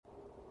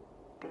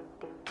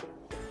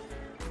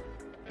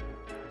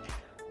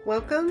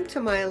Welcome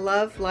to my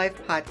Love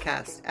Life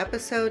podcast,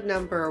 episode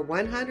number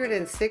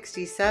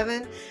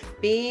 167,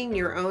 Being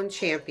Your Own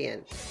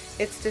Champion.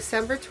 It's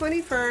December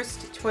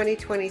 21st,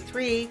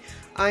 2023.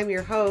 I'm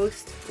your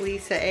host,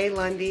 Lisa A.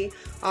 Lundy,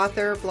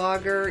 author,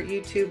 blogger,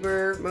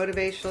 YouTuber,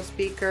 motivational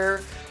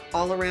speaker,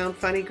 all-around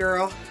funny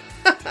girl.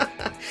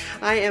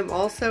 I am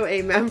also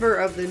a member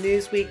of the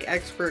Newsweek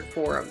Expert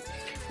Forum.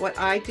 What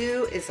I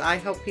do is I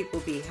help people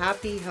be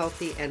happy,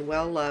 healthy, and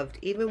well-loved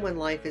even when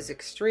life is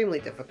extremely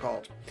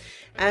difficult.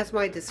 As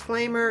my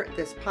disclaimer,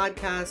 this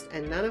podcast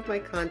and none of my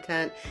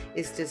content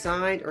is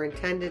designed or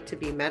intended to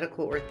be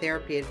medical or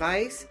therapy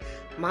advice.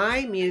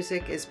 My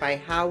music is by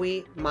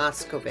Howie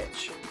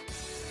Moscovich.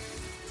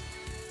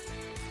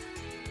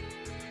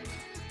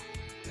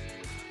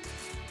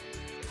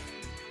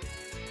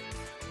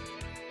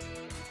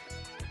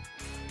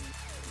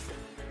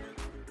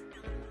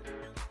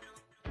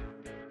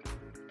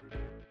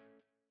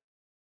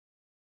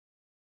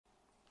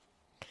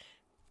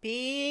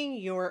 Being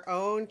your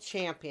own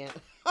champion.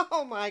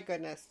 Oh my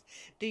goodness.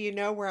 Do you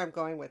know where I'm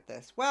going with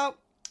this? Well,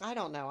 I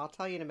don't know. I'll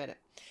tell you in a minute.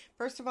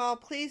 First of all,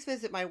 please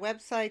visit my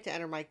website to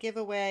enter my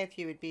giveaway if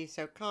you would be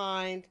so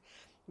kind.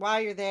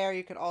 While you're there,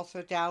 you could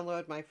also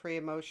download my free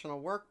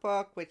emotional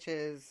workbook, which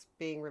is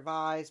being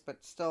revised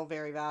but still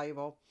very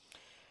valuable.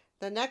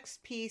 The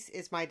next piece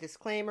is my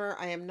disclaimer.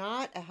 I am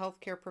not a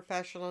healthcare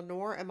professional,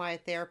 nor am I a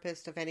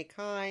therapist of any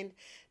kind.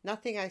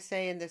 Nothing I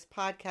say in this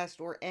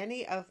podcast or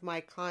any of my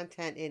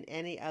content in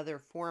any other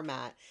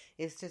format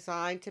is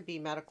designed to be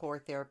medical or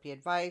therapy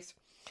advice.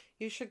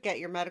 You should get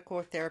your medical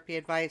or therapy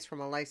advice from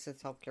a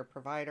licensed healthcare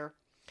provider.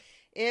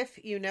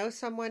 If you know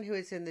someone who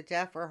is in the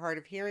deaf or hard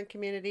of hearing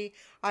community,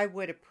 I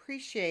would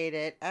appreciate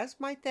it, as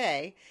might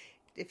they,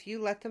 if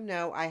you let them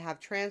know I have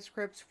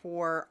transcripts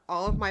for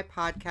all of my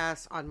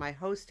podcasts on my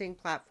hosting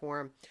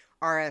platform,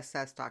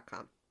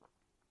 rss.com.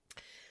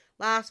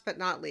 Last but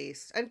not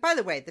least, and by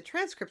the way, the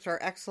transcripts are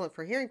excellent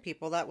for hearing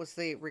people. That was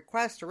the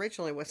request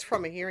originally, was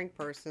from a hearing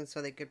person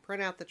so they could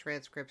print out the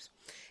transcripts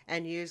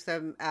and use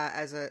them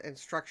as an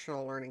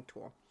instructional learning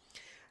tool.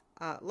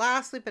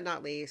 Lastly but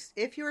not least,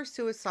 if you are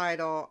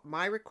suicidal,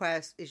 my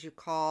request is you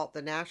call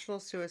the National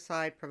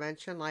Suicide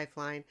Prevention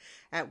Lifeline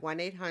at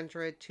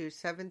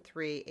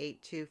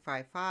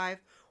 1-800-273-8255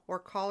 or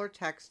call or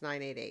text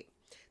 988.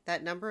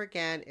 That number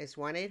again is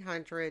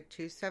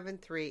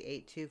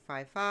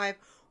 1-800-273-8255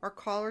 or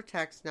call or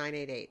text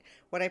 988.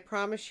 What I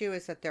promise you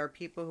is that there are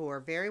people who are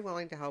very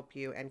willing to help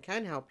you and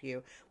can help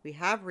you. We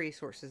have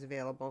resources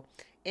available.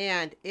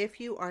 And if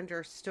you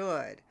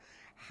understood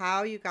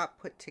how you got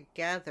put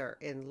together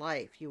in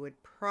life, you would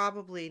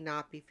probably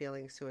not be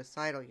feeling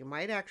suicidal. You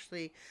might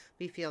actually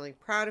be feeling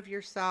proud of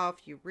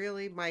yourself. You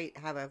really might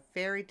have a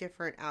very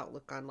different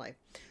outlook on life.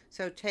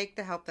 So take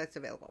the help that's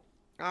available.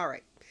 All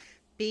right.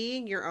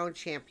 Being your own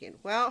champion.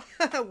 Well,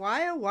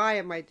 why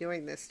am I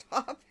doing this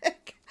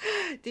topic?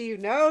 Do you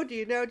know?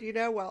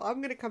 Well, I'm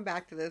going to come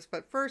back to this,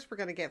 but first we're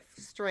going to get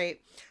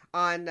straight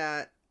on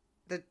the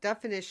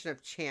definition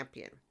of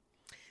champion.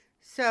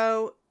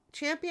 So,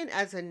 champion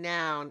as a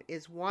noun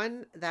is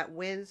one that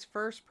wins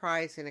first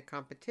prize in a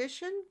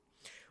competition,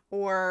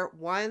 or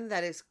one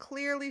that is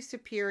clearly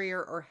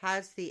superior or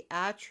has the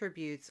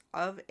attributes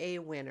of a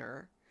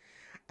winner.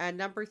 And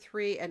number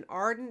 3, an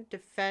ardent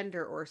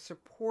defender or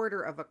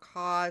supporter of a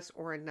cause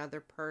or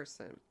another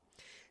person.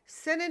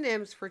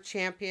 Synonyms for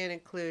champion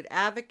include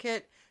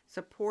advocate,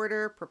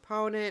 supporter,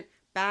 proponent,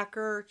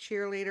 backer,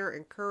 cheerleader,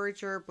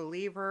 encourager,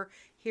 believer,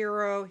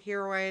 hero,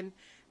 heroine,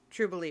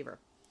 true believer.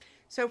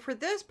 So for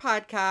this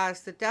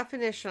podcast, the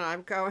definition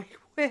I'm going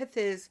with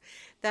is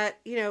that,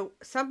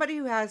 somebody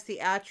who has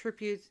the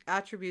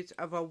attributes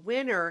of a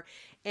winner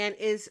and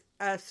is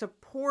a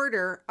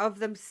supporter of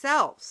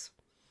themselves,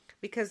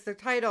 because the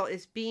title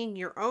is Being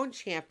Your Own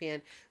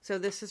Champion. So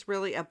this is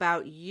really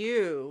about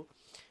you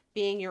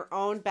being your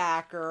own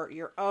backer,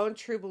 your own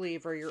true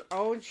believer, your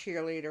own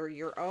cheerleader,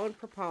 your own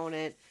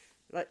proponent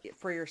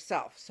for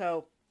yourself.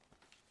 So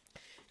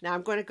now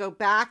I'm going to go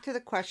back to the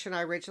question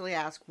I originally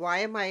asked. Why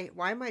am I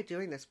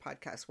doing this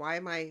podcast? Why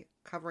am I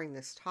covering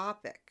this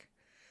topic?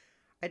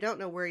 I don't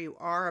know where you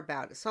are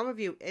about it. Some of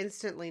you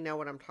instantly know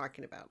what I'm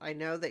talking about. I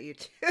know that you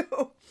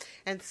do.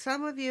 And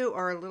some of you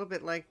are a little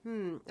bit like,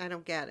 I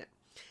don't get it.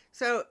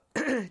 So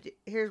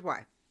here's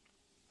why.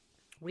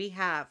 We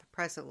have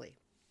presently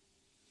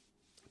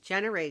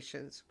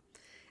generations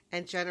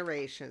and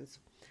generations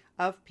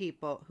of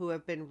people who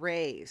have been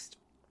raised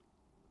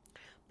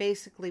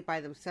basically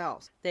by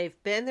themselves.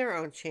 They've been their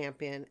own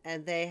champion,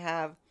 and they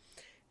have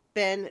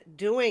been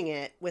doing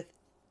it with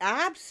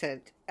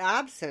absent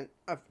of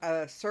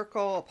a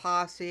circle, a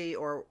posse,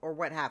 or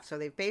what have. So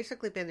they've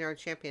basically been their own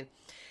champion.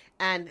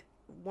 And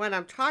when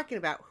I'm talking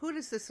about, who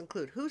does this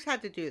include? Who's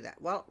had to do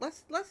that? Well,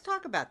 let's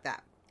talk about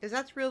that, because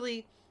that's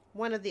really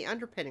one of the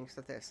underpinnings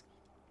of this.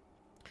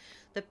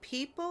 The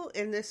people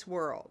in this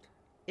world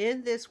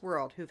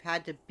who've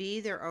had to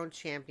be their own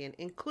champion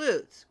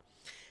includes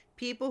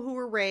people who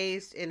were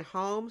raised in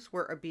homes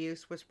where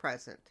abuse was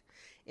present,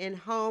 in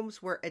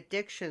homes where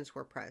addictions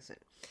were present,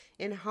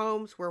 in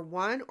homes where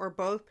one or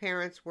both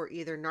parents were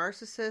either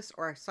narcissists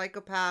or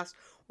psychopaths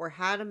or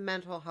had a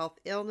mental health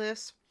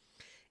illness,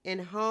 in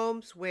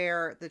homes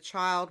where the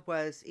child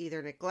was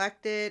either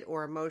neglected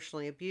or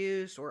emotionally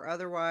abused or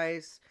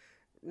otherwise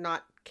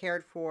not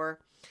cared for,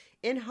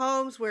 in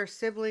homes where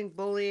sibling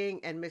bullying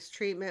and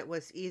mistreatment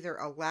was either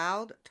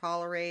allowed,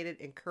 tolerated,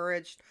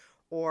 encouraged,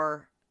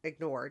 or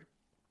ignored,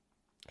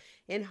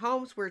 in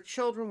homes where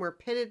children were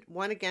pitted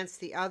one against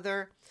the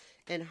other,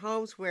 in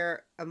homes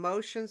where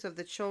emotions of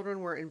the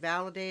children were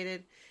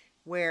invalidated,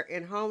 where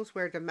in homes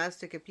where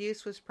domestic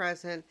abuse was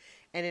present,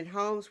 and in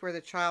homes where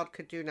the child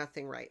could do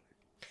nothing right.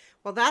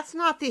 Well, that's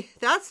not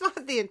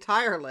the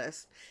entire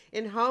list.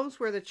 In homes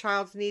where the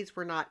child's needs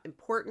were not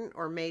important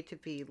or made to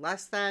be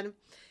less than,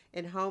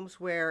 in homes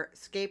where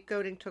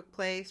scapegoating took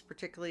place,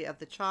 particularly of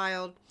the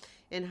child,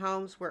 in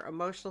homes where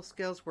emotional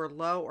skills were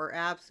low or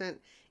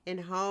absent, in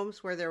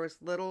homes where there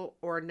was little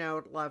or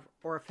no love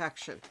or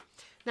affection.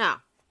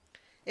 Now,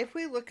 if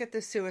we look at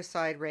the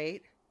suicide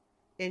rate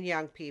in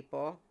young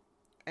people,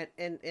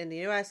 in the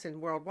U.S. and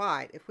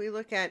worldwide, if we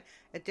look at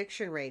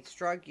addiction rates,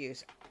 drug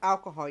use,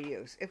 alcohol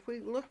use, if we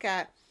look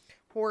at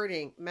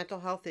hoarding, mental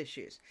health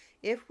issues,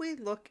 if we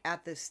look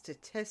at the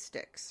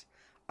statistics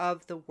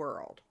of the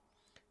world,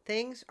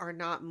 things are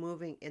not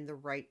moving in the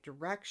right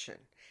direction.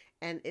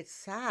 And it's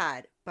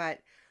sad, but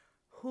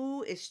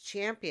who is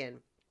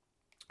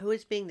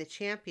being the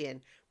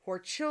champion for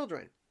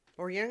children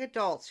or young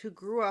adults who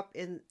grew up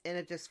in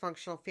a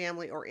dysfunctional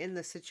family or in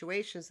the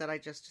situations that I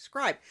just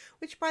described,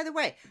 which, by the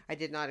way, I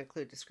did not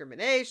include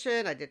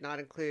discrimination. I did not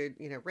include,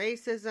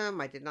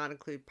 racism. I did not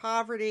include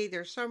poverty.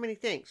 There's so many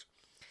things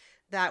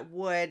that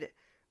would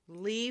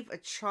leave a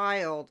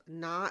child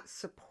not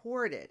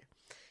supported.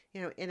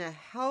 In a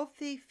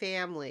healthy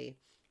family,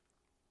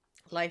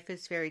 life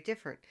is very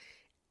different.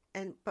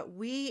 But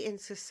we in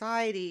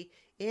society,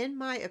 in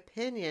my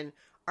opinion,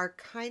 are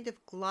kind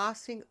of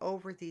glossing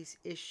over these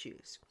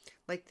issues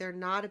like they're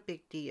not a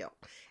big deal.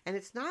 And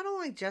it's not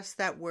only just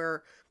that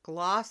we're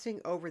glossing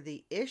over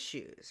the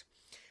issues,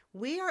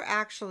 we are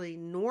actually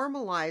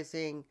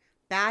normalizing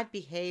bad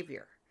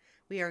behavior.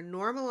 We are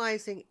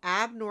normalizing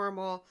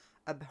abnormal,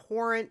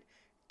 abhorrent,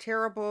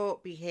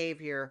 terrible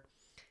behavior,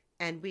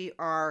 and we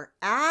are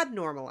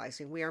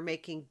abnormalizing. We are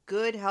making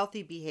good,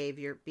 healthy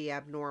behavior be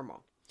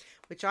abnormal,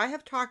 which I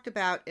have talked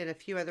about in a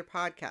few other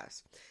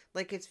podcasts.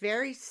 Like, it's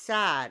very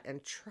sad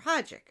and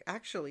tragic,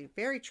 actually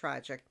very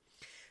tragic,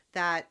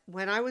 that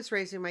when I was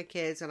raising my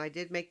kids and I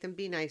did make them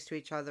be nice to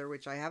each other,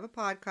 which I have a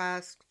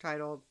podcast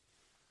titled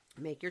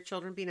Make Your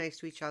Children Be Nice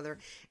to Each Other,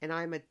 and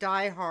I'm a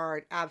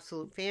diehard,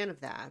 absolute fan of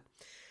that,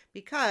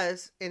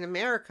 because in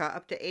America,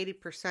 up to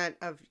 80%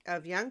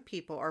 of young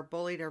people are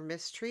bullied or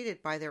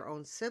mistreated by their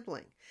own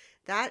sibling.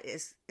 That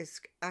is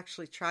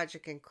actually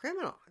tragic and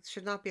criminal. It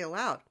should not be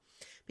allowed,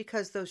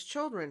 because those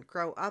children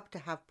grow up to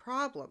have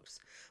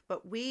problems.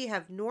 But we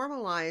have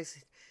normalized,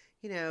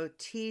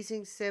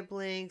 teasing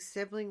siblings,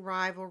 sibling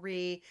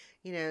rivalry,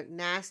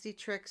 nasty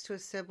tricks to a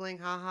sibling.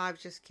 Haha, I'm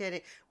just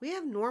kidding. We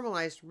have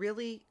normalized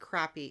really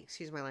crappy,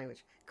 excuse my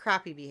language,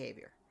 crappy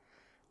behavior.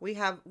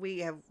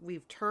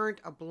 We've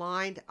turned a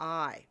blind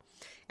eye.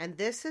 And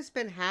this has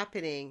been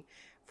happening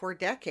for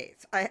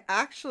decades. I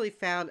actually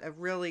found a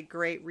really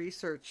great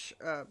research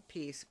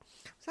piece.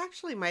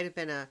 It might have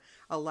been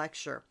a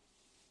lecture.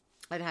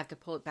 I'd have to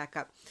pull it back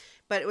up.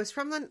 But it was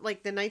from the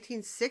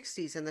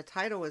 1960s, and the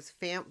title was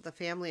The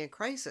Family in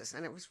Crisis.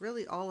 And it was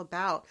really all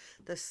about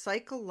the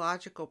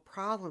psychological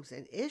problems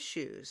and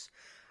issues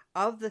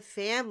of the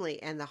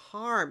family and the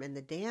harm and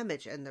the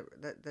damage and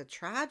the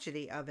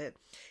tragedy of it.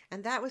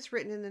 And that was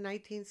written in the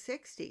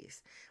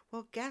 1960s.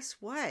 Well, guess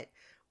what?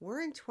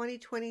 We're in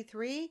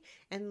 2023,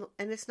 and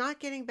it's not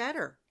getting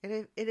better.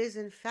 And it is,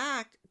 in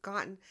fact,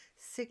 gotten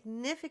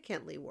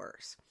significantly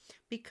worse,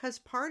 because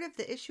part of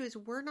the issue is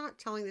we're not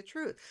telling the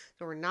truth.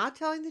 So we're not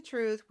telling the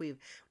truth. We've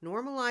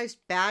normalized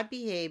bad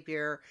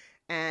behavior,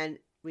 and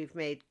we've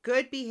made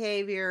good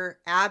behavior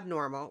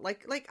abnormal.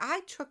 Like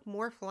I took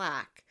more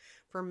flack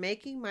for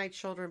making my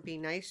children be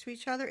nice to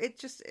each other.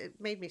 It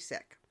made me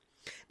sick.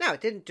 No,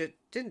 it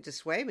didn't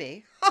dissuade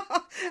me.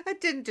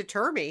 It didn't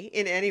deter me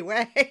in any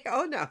way.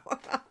 Oh no,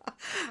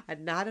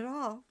 not at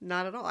all.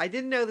 Not at all. I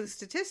didn't know the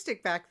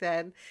statistic back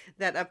then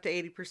that up to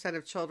 80%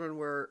 of children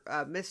were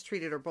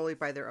mistreated or bullied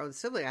by their own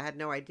sibling. I had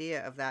no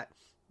idea of that.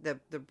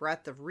 The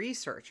breadth of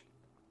research,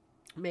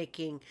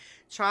 making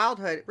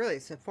childhood, really,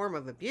 it's a form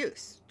of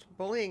abuse.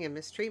 Bullying and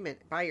mistreatment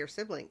by your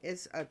sibling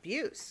is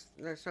abuse.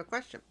 There's no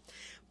question.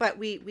 But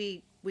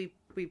we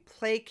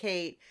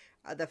placate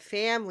the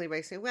family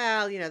by saying,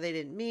 well, they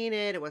didn't mean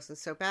it. It wasn't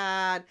so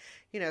bad.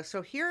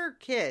 So here are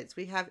kids.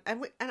 We have,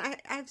 and I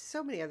have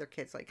so many other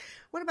kids. Like,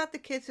 what about the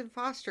kids in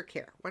foster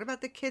care? What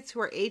about the kids who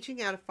are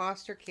aging out of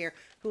foster care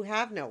who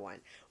have no one?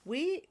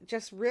 We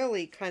just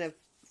really kind of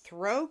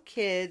throw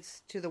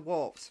kids to the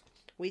wolves.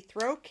 We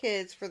throw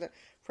kids for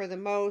the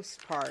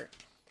most part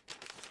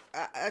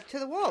to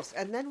the wolves.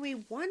 And then we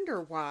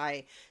wonder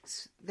why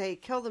they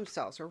kill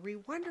themselves, or we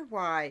wonder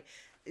why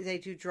they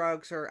do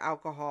drugs or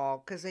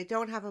alcohol because they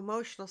don't have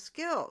emotional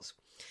skills.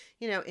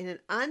 In an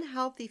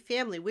unhealthy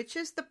family, which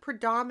is the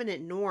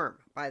predominant norm,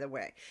 by the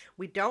way,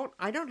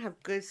 I don't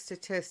have good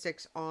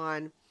statistics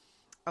on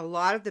a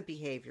lot of the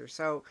behavior.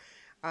 So,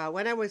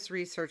 when I was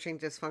researching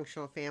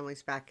dysfunctional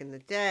families back in the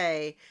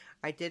day,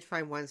 I did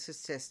find one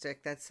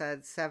statistic that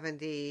said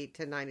 70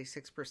 to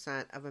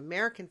 96% of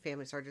American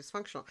families are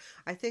dysfunctional.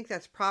 I think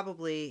that's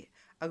probably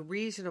a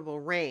reasonable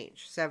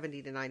range,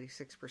 70 to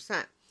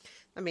 96%.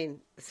 I mean,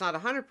 it's not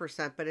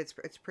 100%, but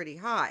it's pretty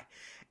high.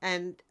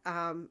 And,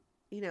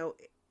 you know,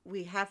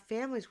 we have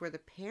families where the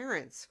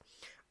parents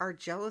are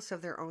jealous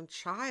of their own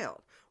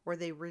child or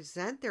they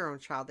resent their own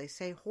child. They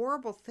say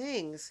horrible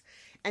things,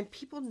 and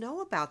people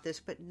know about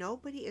this, but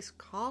nobody is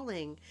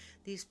calling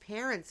these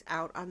parents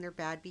out on their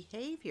bad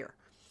behavior.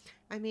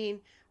 I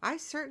mean, I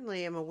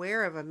certainly am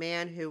aware of a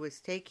man who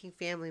was taking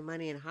family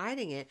money and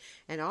hiding it,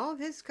 and all of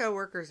his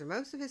coworkers and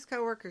most of his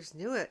coworkers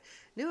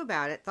knew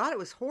about it, thought it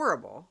was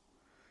horrible,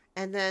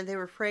 and then they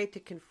were afraid to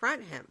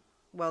confront him.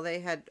 Well, they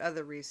had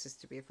other reasons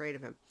to be afraid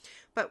of him.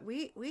 But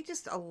we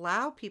just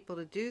allow people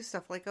to do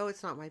stuff like, oh,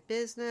 it's not my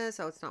business.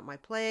 Oh, it's not my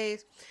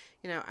place.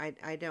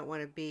 I don't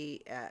want to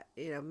be,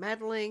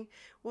 meddling.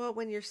 Well,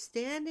 when you're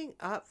standing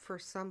up for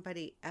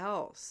somebody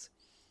else,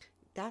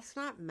 that's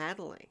not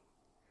meddling.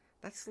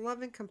 That's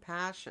love and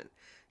compassion.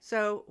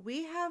 So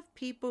we have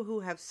people who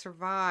have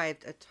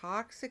survived a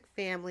toxic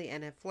family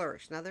and have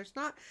flourished. Now, there's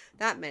not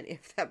that many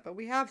of them, but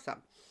we have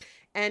some.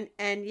 And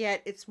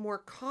yet it's more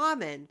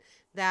common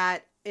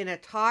that in a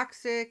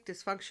toxic,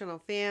 dysfunctional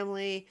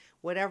family,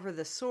 whatever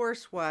the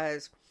source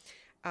was,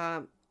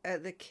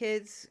 the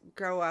kids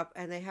grow up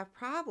and they have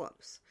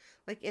problems.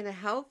 Like in a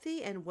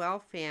healthy and well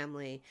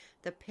family,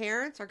 the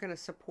parents are going to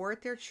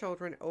support their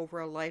children over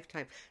a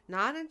lifetime,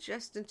 not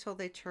just until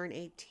they turn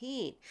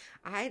 18.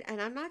 And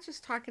I'm not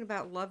just talking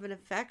about love and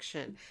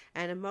affection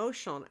and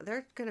emotional.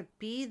 They're going to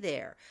be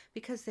there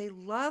because they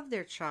love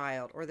their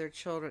child or their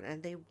children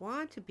and they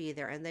want to be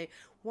there and they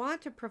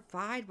want to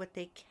provide what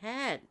they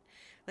can,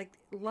 like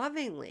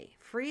lovingly,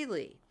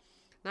 freely.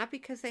 Not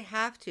because they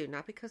have to,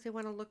 not because they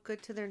want to look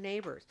good to their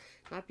neighbors,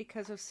 not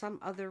because of some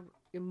other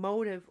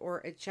motive or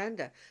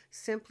agenda,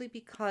 simply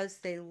because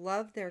they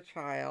love their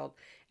child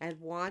and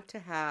want to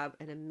have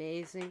an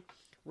amazing,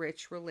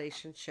 rich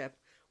relationship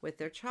with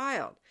their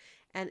child.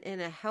 And in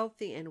a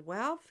healthy and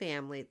well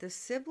family, the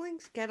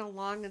siblings get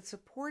along and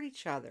support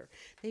each other.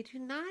 They do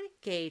not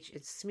engage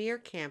in smear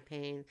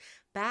campaigns,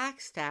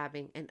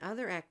 backstabbing, and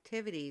other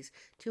activities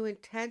to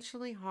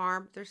intentionally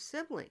harm their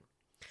sibling.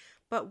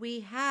 But we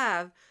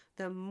have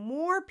the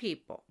more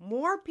people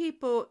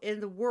in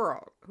the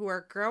world who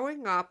are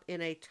growing up in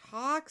a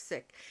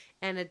toxic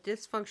and a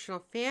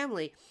dysfunctional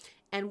family.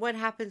 And what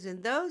happens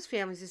in those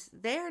families is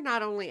they are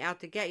not only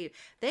out to get you,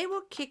 they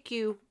will kick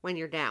you when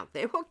you're down.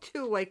 They will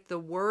do like the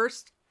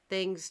worst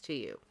things to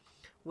you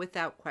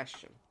without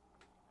question.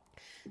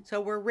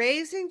 So we're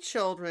raising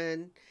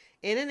children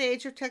in an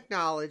age of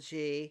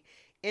technology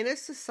in a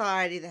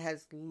society that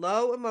has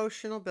low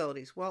emotional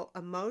abilities. Well,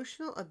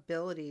 emotional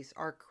abilities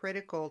are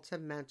critical to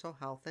mental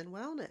health and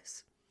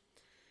wellness.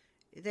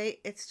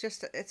 It's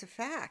a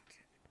fact.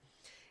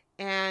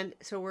 And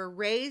so we're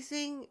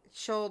raising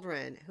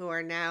children who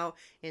are now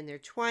in their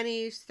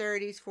 20s,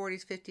 30s,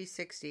 40s, 50s,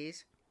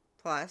 60s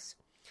plus,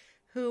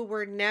 who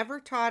were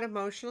never taught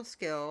emotional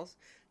skills,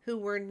 who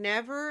were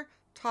never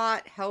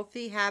taught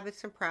healthy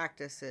habits and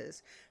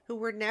practices, who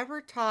were never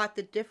taught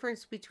the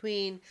difference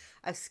between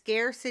a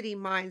scarcity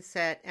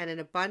mindset and an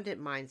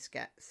abundant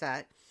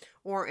mindset,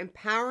 or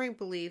empowering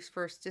beliefs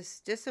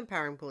versus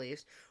disempowering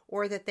beliefs,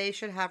 or that they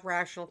should have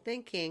rational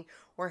thinking,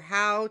 or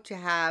how to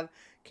have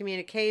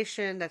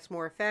communication that's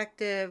more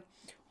effective,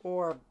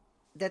 or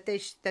that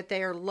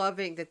they are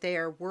loving, that they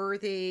are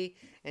worthy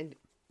and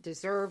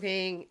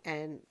deserving,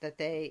 and that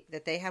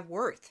they have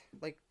worth.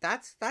 Like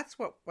that's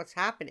what's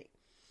happening.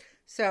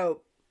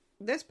 So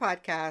this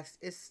podcast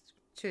is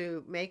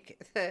to make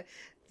the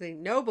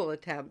noble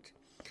attempt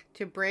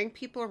to bring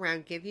people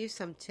around, give you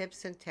some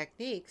tips and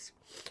techniques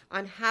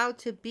on how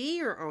to be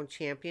your own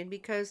champion,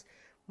 because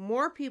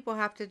more people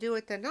have to do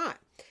it than not.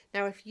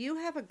 Now, if you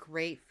have a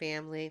great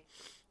family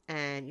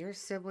and your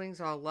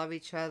siblings all love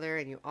each other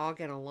and you all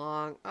get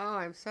along, oh,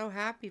 I'm so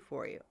happy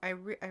for you. I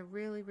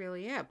really,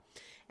 really am.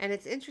 And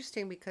it's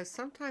interesting because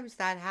sometimes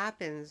that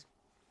happens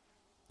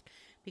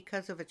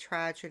because of a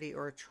tragedy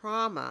or a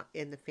trauma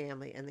in the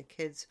family, and the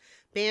kids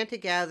band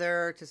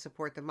together to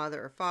support the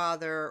mother or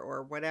father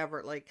or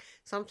whatever. Like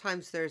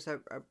sometimes there's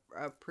a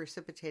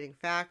precipitating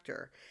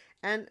factor,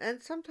 and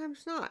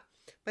sometimes not.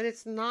 But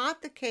it's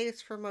not the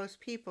case for most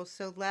people.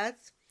 So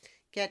let's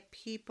get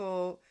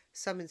people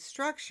some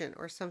instruction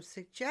or some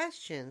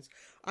suggestions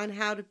on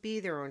how to be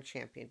their own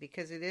champion,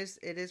 because it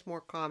is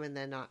more common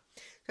than not.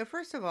 So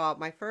first of all,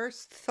 my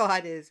first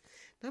thought is,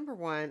 number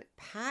one,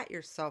 pat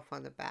yourself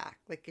on the back.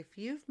 Like if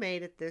you've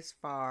made it this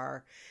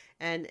far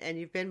and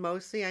you've been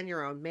mostly on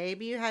your own,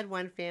 maybe you had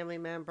one family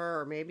member,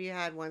 or maybe you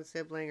had one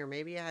sibling, or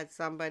maybe you had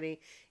somebody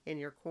in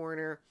your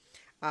corner.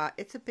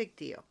 It's a big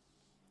deal.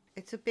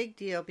 It's a big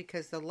deal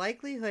because the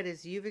likelihood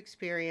is you've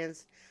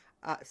experienced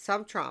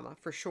some trauma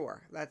for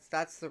sure.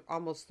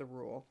 Almost the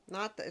rule.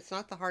 It's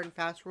not the hard and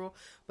fast rule,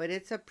 but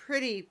it's a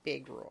pretty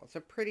big rule.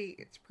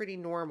 It's pretty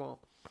normal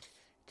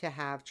to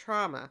have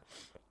trauma.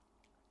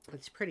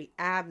 It's pretty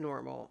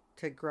abnormal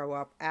to grow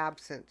up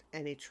absent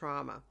any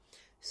trauma.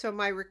 So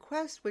my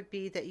request would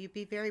be that you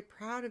be very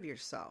proud of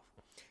yourself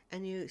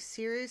and you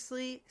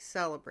seriously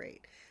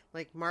celebrate.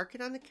 Like mark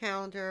it on the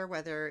calendar,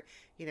 whether,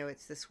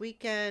 it's this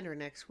weekend or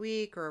next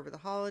week or over the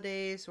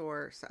holidays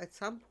or at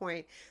some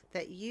point,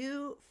 that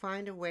you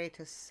find a way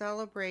to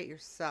celebrate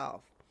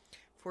yourself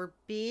for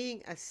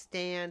being a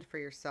stand for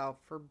yourself,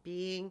 for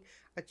being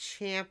a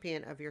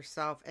champion of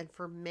yourself, and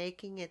for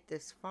making it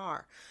this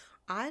far.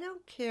 I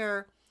don't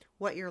care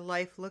what your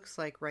life looks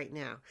like right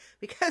now,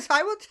 because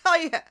I will tell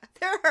you,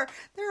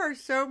 there are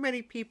so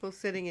many people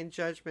sitting in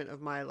judgment of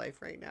my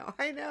life right now.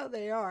 I know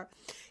they are.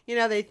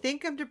 They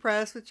think I'm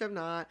depressed, which I'm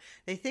not.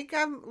 They think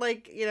I'm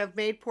I've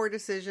made poor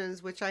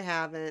decisions, which I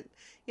haven't.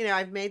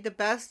 I've made the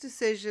best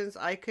decisions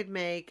I could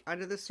make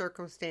under the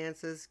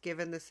circumstances,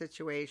 given the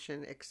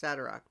situation,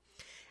 etc.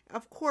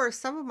 Of course,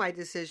 some of my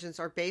decisions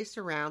are based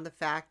around the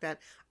fact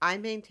that I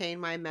maintain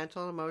my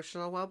mental and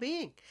emotional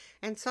well-being.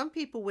 And some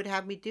people would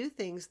have me do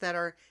things that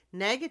are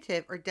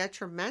negative or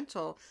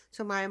detrimental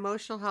to my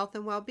emotional health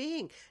and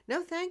well-being.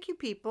 No, thank you,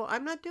 people.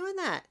 I'm not doing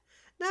that.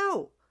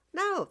 No,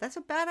 that's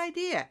a bad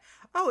idea.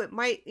 Oh, it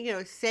might,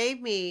 save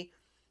me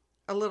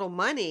a little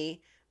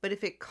money, but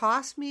if it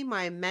costs me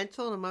my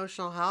mental and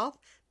emotional health,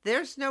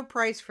 there's no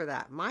price for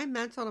that. My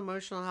mental and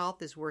emotional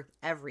health is worth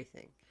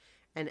everything.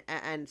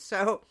 And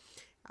so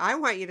I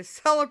want you to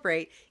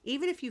celebrate,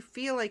 even if you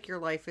feel like your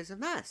life is a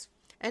mess.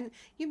 And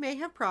you may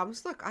have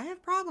problems. Look, I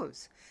have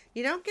problems.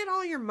 You don't get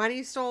all your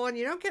money stolen.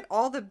 You don't get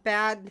all the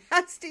bad,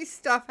 nasty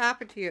stuff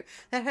happen to you.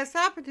 That has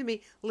happened to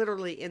me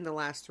literally in the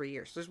last 3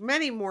 years. There's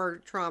many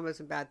more traumas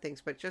and bad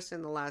things, but just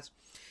in the last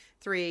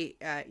 3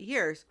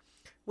 years,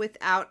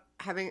 without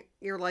having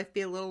your life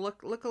be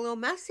look a little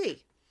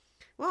messy.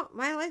 Well,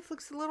 my life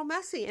looks a little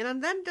messy.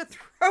 And then to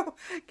throw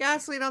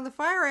gasoline on the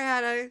fire, I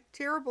had a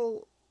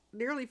terrible,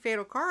 nearly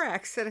fatal car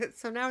accident.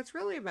 So now it's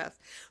really a mess.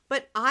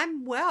 But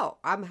I'm well.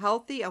 I'm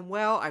healthy. I'm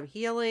well. I'm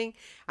healing.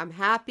 I'm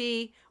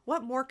happy.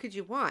 What more could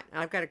you want?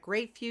 I've got a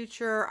great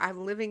future.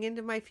 I'm living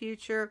into my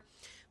future.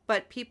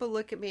 But people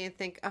look at me and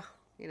think, oh,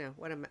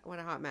 what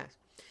a hot mess.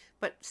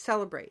 But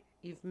celebrate.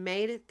 You've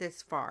made it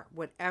this far.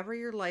 Whatever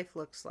your life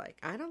looks like.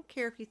 I don't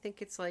care if you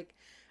think it's like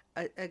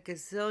a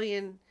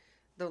gazillion,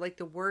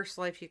 the worst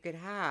life you could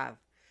have.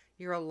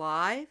 You're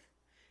alive.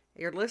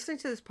 You're listening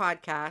to this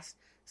podcast.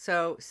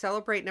 So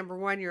celebrate number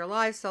 1, you're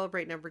alive.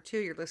 Celebrate number 2,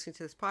 you're listening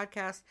to this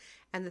podcast.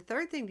 And the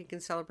third thing you can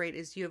celebrate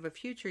is you have a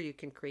future you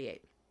can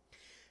create.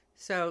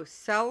 So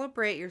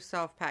celebrate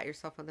yourself, pat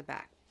yourself on the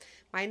back.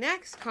 My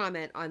next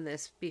comment on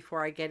this,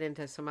 before I get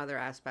into some other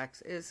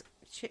aspects, is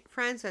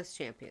friends as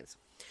champions.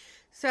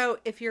 So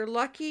if you're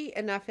lucky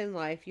enough in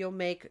life, you'll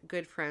make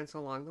good friends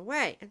along the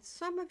way. And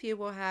some of you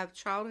will have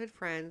childhood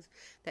friends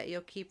that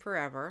you'll keep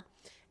forever.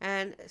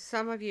 And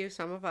some of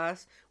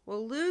us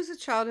will lose a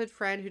childhood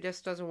friend who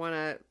just doesn't want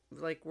to,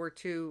 we're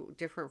too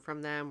different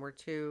from them. We're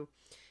too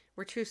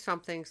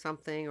something,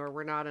 or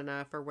we're not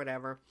enough or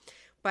whatever.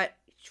 But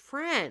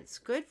friends,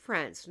 good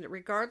friends,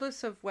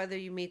 regardless of whether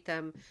you meet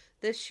them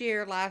this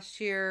year,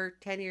 last year,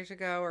 10 years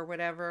ago or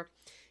whatever,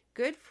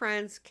 good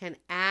friends can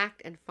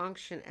act and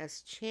function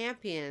as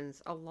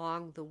champions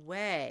along the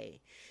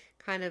way,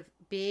 kind of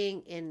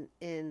being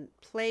in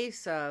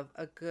place of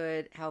a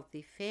good,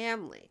 healthy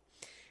family.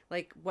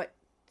 What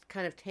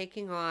kind of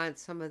taking on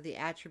some of the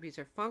attributes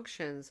or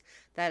functions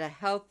that a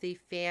healthy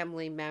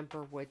family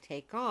member would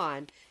take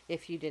on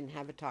if you didn't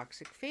have a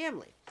toxic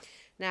family.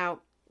 Now,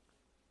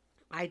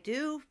 I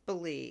do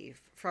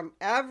believe from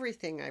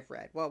everything I've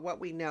read, what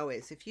we know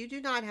is if you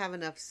do not have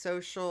enough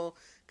social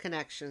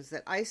connections,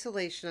 that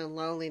isolation and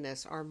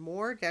loneliness are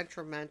more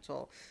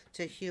detrimental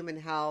to human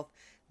health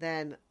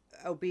than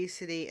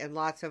obesity and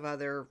lots of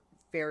other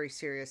very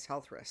serious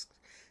health risks.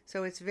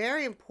 So it's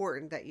very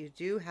important that you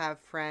do have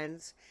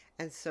friends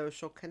and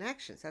social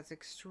connections. That's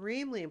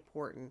extremely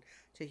important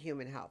to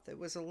human health. It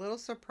was a little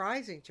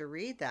surprising to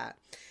read that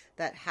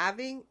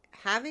having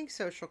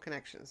social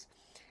connections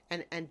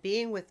and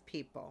being with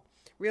people,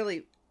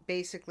 really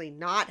basically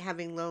not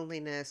having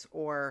loneliness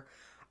or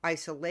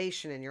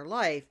isolation in your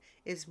life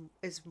is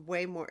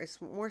way more,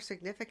 it's more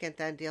significant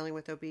than dealing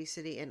with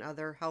obesity and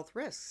other health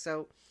risks.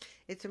 So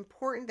it's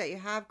important that you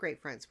have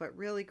great friends, but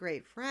really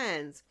great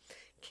friends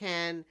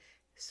can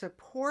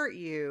support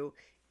you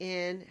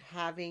in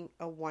having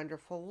a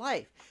wonderful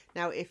life.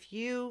 Now, if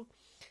you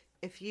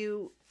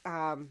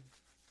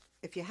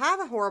have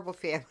a horrible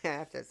family, I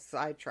have to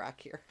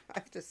sidetrack here.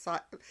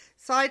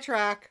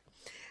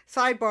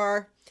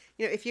 Sidebar.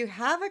 If you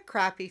have a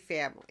crappy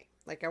family,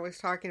 like I was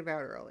talking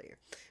about earlier,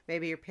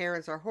 maybe your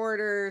parents are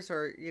hoarders,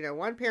 or,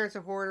 one parent's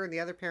a hoarder and the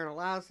other parent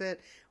allows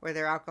it, or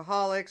they're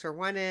alcoholics, or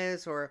one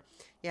is, or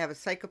you have a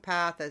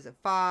psychopath as a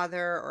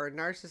father, or a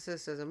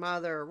narcissist as a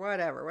mother, or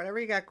whatever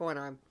you got going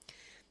on.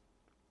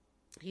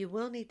 you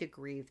will need to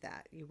grieve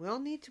that. You will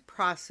need to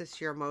process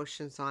your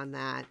emotions on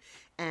that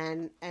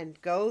and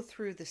go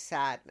through the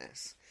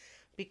sadness,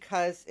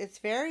 because it's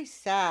very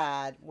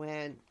sad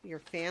when your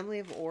family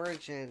of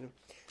origin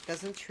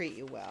doesn't treat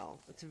you well.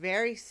 It's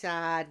very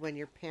sad when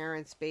your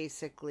parents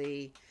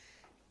basically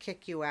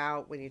kick you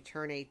out when you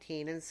turn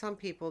 18, and some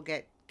people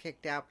get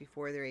kicked out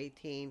before they're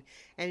 18,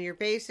 and you're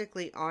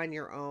basically on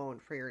your own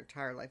for your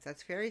entire life.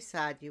 That's very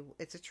sad.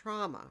 It's a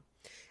trauma,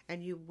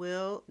 and you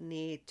will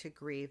need to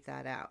grieve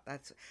that out.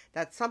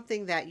 That's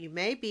something that you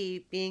may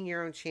be being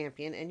your own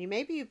champion, and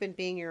you've been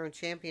being your own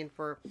champion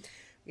for,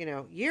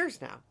 years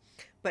now.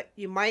 But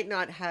you might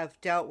not have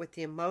dealt with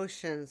the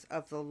emotions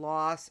of the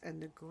loss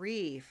and the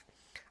grief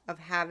of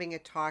having a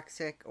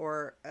toxic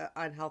or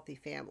unhealthy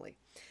family.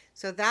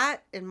 So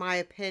that, in my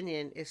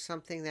opinion, is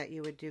something that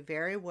you would do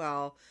very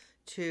well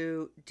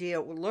to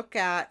look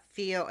at,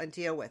 feel, and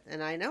deal with.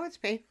 And I know it's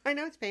I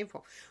know it's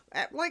painful.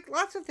 Like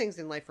lots of things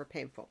in life are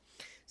painful.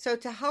 So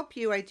to help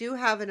you, I do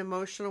have an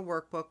emotional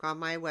workbook on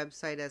my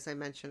website, as I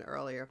mentioned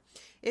earlier.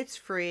 It's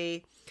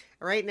free.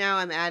 Right now,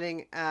 I'm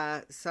adding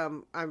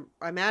I'm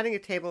adding a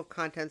table of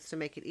contents to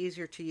make it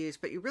easier to use,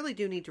 but you really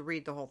do need to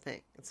read the whole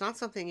thing. It's not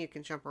something you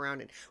can jump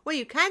around in. Well,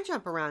 you can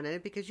jump around in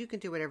it because you can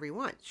do whatever you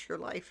want. It's your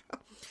life.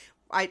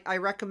 I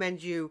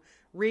recommend you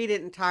read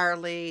it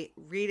entirely.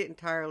 Read it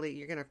entirely.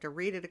 You're going to have to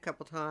read it a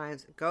couple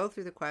times, go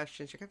through the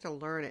questions. You're going to have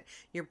to learn it.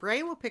 Your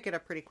brain will pick it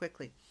up pretty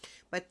quickly.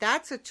 But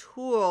that's a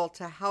tool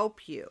to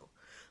help you,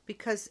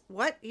 because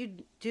what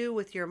you do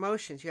with your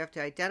emotions, you have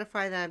to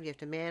identify them, you have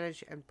to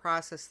manage and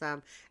process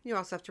them, and you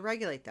also have to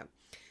regulate them.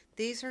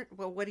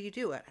 What do you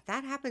do?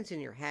 That happens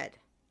in your head.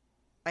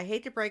 I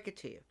hate to break it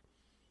to you,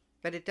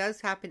 but it does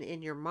happen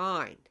in your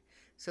mind.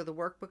 So the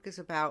workbook is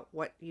about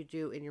what you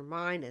do in your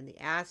mind and the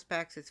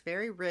aspects. It's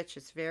very rich.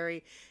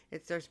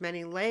 There's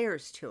many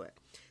layers to it.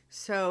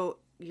 So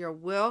you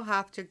will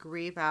have to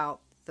grieve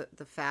out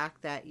the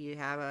fact that you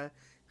have a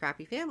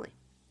crappy family,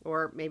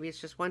 or maybe it's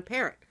just one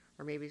parent,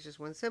 or maybe it's just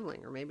one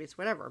sibling, or maybe it's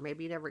whatever, or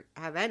maybe you never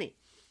have any.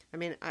 I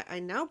mean, I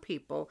know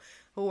people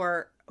who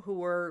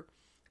are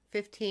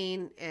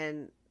 15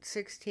 and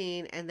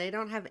 16 and they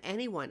don't have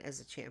anyone as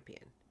a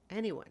champion.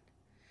 Anyone.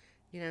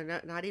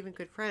 Not even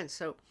good friends.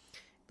 So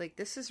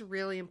this is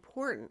really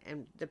important.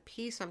 And the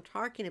piece I'm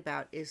talking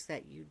about is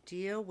that you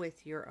deal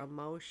with your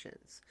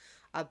emotions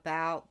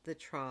about the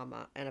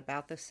trauma and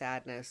about the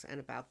sadness and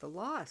about the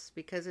loss,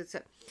 because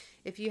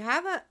if you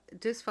have a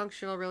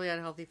dysfunctional, really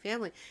unhealthy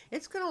family,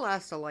 it's going to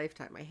last a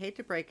lifetime. I hate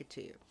to break it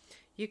to you.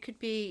 You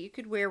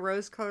could wear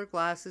rose-colored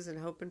glasses and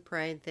hope and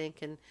pray and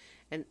think and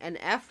an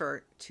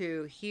effort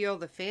to heal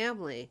the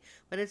family,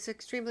 but it's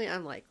extremely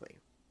unlikely.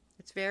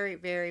 It's very,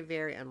 very,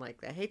 very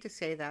unlikely. I hate to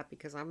say that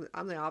because I'm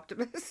the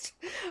optimist.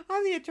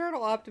 I'm the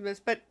eternal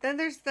optimist. But then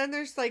there's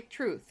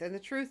truth. And the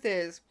truth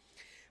is,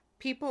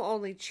 people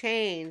only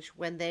change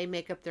when they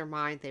make up their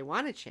mind they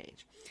want to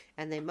change.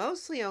 And they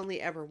mostly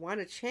only ever want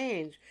to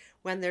change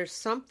when there's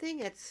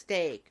something at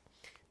stake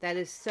that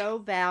is so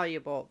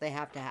valuable they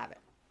have to have it.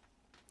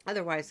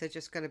 Otherwise, they're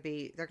going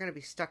to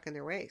be stuck in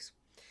their ways.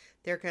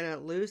 They're going to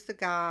lose the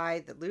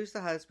guy, lose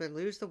the husband,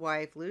 lose the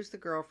wife, lose the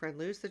girlfriend,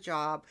 lose the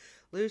job,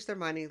 lose their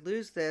money,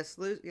 lose this,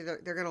 they're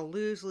going to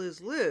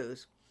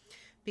lose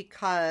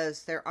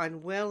because they're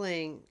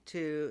unwilling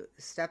to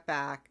step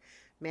back,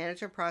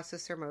 manage and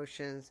process their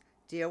emotions,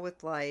 deal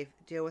with life,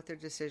 deal with their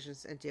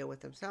decisions, and deal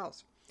with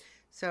themselves.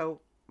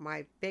 So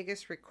my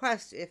biggest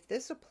request, if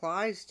this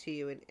applies to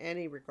you in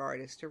any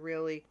regard, is to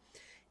really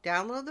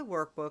download the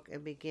workbook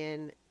and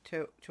begin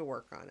to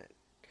work on it.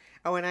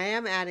 Oh, and I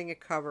am adding a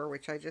cover,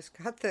 which I just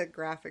got the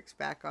graphics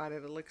back on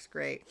it. It looks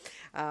great.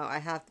 I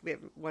have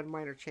one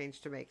minor change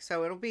to make.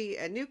 So it'll be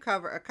a new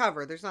cover.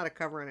 There's not a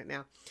cover on it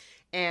now.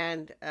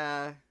 And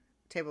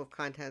table of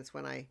contents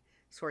when I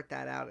sort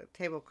that out.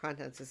 Table of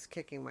contents is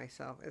kicking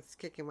myself. It's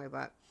kicking my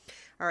butt.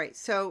 All right,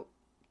 so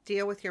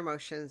deal with your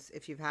emotions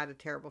if you've had a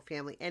terrible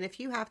family. And if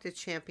you have to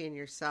champion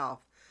yourself,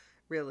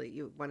 really,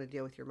 you want to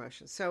deal with your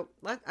emotions. So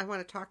I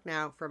want to talk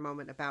now for a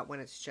moment about when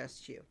it's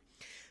just you.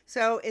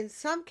 So in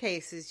some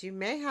cases, you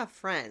may have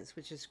friends,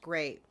 which is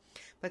great,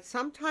 but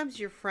sometimes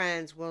your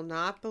friends will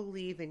not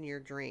believe in your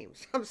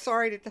dreams. I'm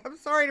sorry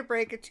to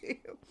break it to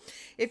you.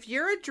 If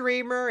you're a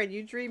dreamer and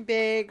you dream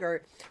big,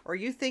 or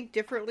you think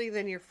differently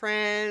than your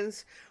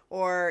friends,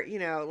 or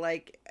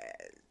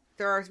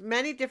there are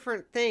many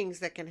different things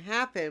that can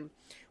happen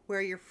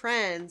where your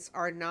friends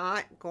are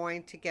not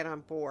going to get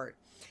on board.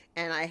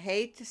 And I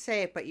hate to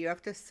say it, but you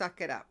have to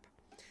suck it up.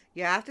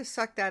 You have to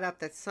suck that up,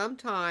 that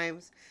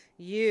sometimes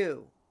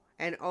you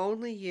and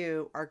only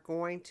you are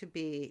going to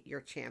be your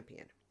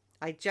champion.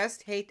 I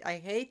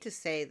hate to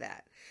say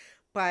that,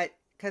 but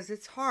because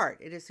it's hard.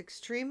 It is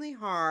extremely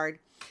hard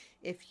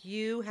if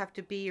you have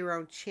to be your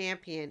own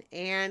champion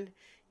and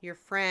your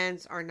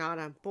friends are not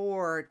on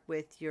board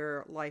with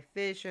your life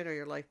vision or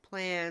your life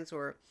plans,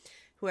 or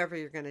whoever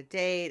you're going to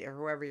date, or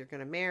whoever you're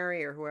going to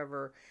marry, or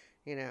whoever,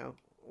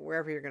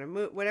 wherever you're going to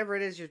move, whatever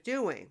it is you're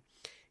doing.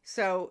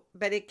 So,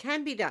 but it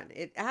can be done.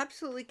 It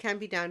absolutely can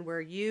be done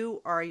where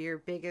you are your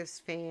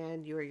biggest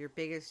fan, you are your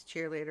biggest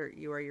cheerleader,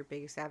 you are your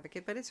biggest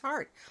advocate, but it's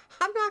hard.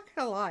 I'm not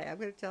going to lie. I'm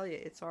going to tell you,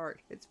 it's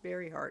hard. It's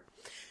very hard.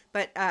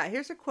 But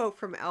here's a quote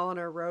from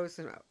Eleanor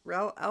Roosevelt.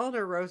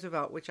 Eleanor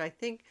Roosevelt, which I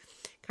think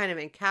kind of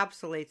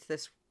encapsulates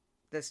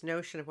this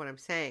notion of what I'm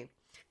saying.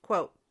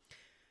 Quote,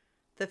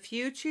 the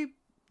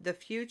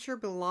future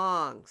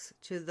belongs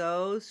to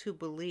those who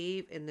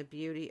believe in the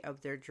beauty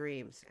of their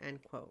dreams,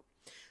 end quote.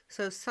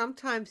 So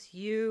sometimes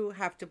you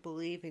have to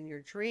believe in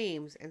your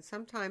dreams, and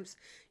sometimes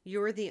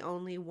you're the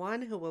only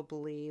one who will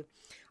believe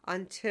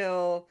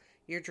until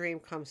your dream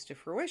comes to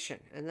fruition.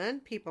 And then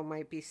people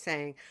might be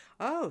saying,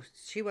 oh,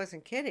 she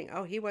wasn't kidding.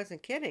 Oh, he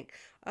wasn't kidding.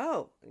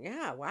 Oh,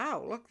 yeah,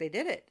 wow, look, they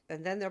did it.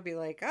 And then they'll be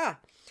like, ah.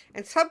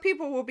 And some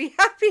people will be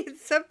happy and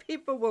some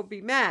people will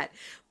be mad.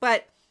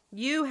 But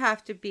you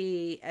have to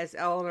be, as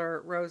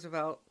Eleanor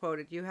Roosevelt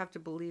quoted, you have to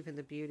believe in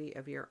the beauty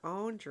of your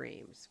own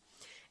dreams.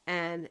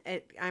 And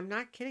I'm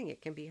not kidding,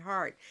 it can be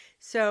hard.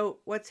 So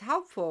what's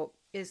helpful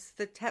is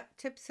the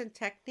tips and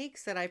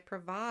techniques that I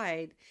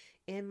provide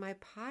in my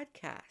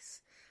podcasts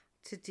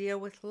to deal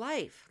with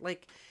life.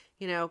 Like,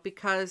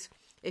 because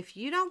if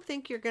you don't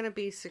think you're going to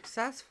be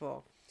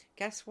successful,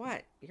 guess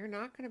what? You're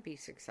not going to be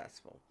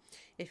successful.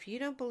 If you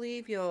don't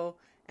believe you'll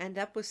end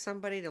up with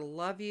somebody to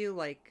love you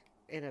like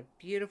in a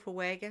beautiful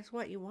way, guess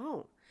what? You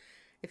won't.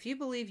 If you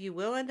believe you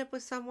will end up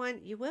with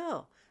someone, you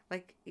will.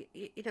 Like,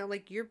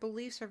 like your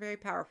beliefs are very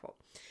powerful.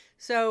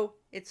 So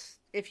if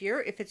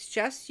it's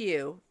just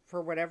you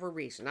for whatever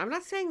reason, I'm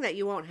not saying that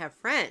you won't have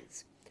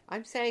friends.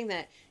 I'm saying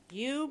that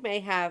you may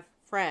have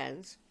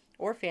friends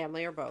or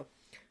family or both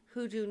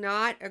who do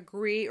not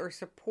agree or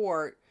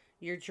support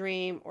your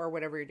dream or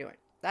whatever you're doing.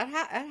 That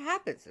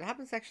happens. It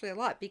happens actually a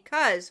lot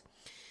because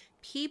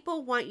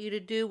people want you to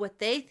do what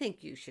they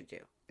think you should do.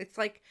 It's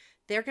like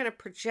they're going to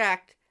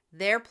project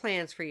their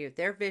plans for you,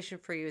 their vision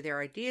for you, their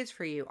ideas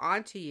for you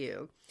onto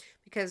you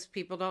because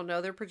people don't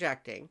know they're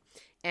projecting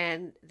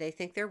and they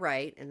think they're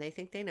right and they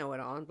think they know it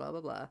all and blah,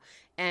 blah, blah.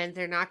 And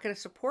they're not going to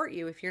support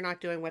you if you're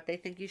not doing what they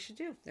think you should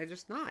do. They're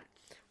just not.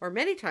 Or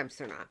many times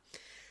they're not.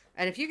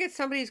 And if you get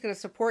somebody who's going to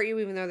support you,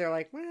 even though they're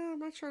like, well, I'm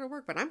not sure it'll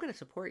work, but I'm going to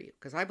support you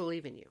because I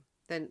believe in you,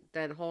 then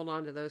hold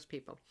on to those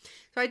people.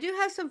 So I do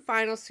have some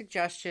final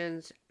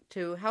suggestions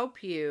to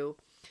help you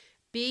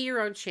be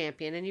your own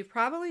champion. And you've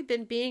probably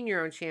been being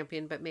your own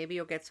champion, but maybe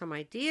you'll get some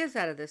ideas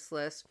out of this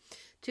list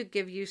to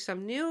give you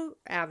some new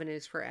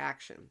avenues for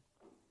action.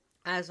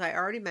 As I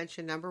already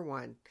mentioned, number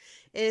one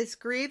is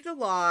grieve the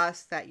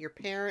loss that your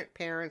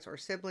parents, or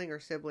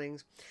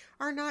siblings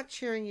are not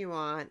cheering you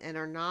on and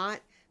are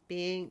not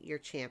being your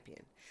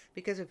champion.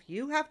 Because if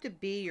you have to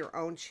be your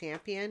own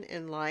champion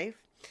in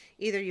life,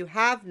 either you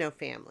have no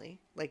family,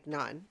 like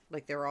none,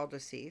 like they're all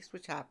deceased,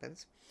 which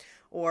happens,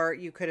 or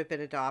you could have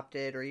been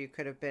adopted, or you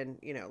could have been,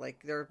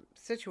 like there are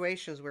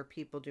situations where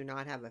people do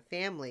not have a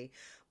family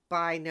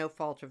by no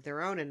fault of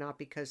their own and not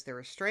because they're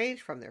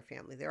estranged from their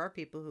family. There are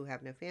people who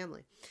have no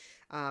family.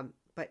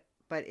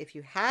 But if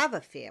you have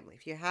a family,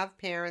 if you have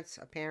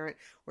a parent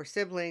or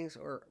siblings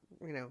or,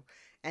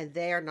 and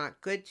they are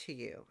not good to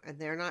you and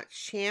they're not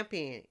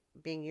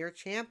being your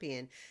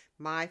champion,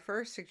 my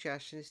first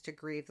suggestion is to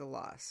grieve the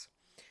loss.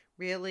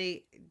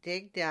 Really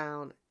dig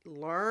down,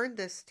 learn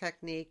this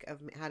technique of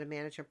how to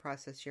manage and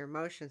process your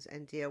emotions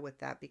and deal with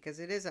that because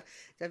it's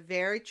a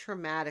very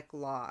traumatic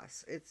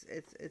loss. It's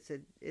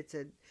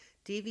a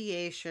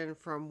deviation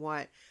from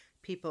what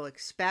people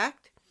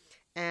expect,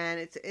 and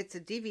it's a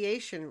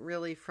deviation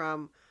really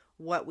from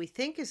what we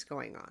think is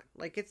going on.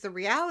 Like the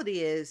reality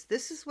is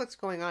this is what's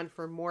going on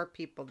for more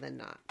people than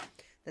not,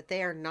 that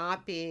they are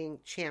not being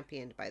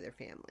championed by their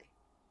family.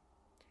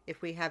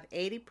 If we have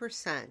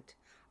 80%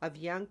 of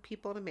young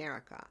people in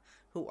America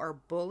who are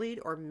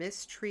bullied or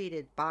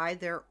mistreated by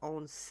their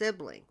own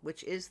sibling,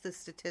 which is the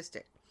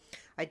statistic.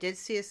 I did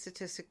see a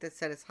statistic that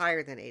said it's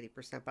higher than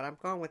 80%, but I'm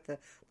going with the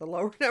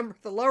lower number.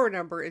 The lower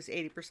number is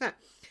 80%.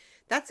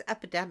 That's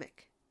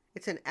epidemic.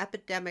 It's an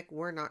epidemic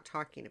we're not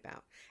talking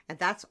about. And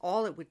that's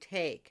all it would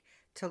take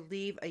to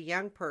leave a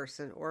young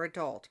person or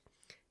adult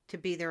to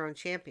be their own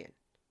champion.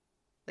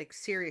 Like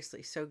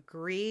seriously. So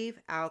grieve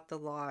out the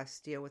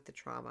loss, deal with the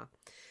trauma.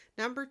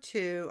 Number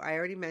two, I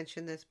already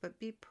mentioned this, but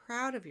be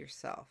proud of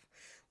yourself.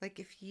 Like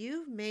if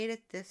you've made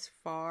it this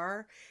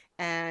far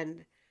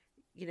and,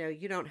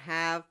 you don't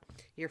have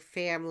your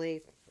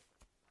family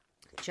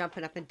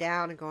jumping up and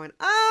down and going,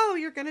 oh,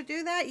 you're going to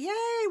do that?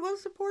 Yay, we'll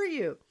support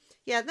you.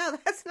 Yeah, no,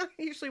 that's not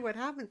usually what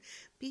happens.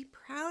 Be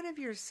proud of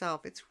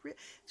yourself. It's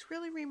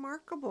really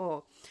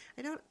remarkable.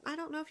 I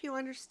don't know if you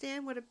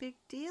understand what a big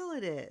deal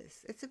it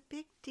is. It's a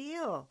big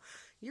deal.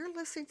 You're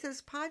listening to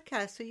this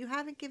podcast, so you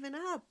haven't given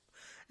up.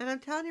 And I'm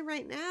telling you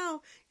right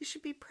now, you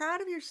should be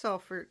proud of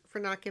yourself for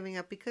not giving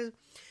up because,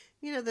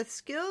 the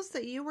skills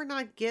that you were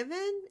not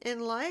given in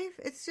life,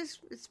 it's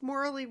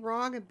morally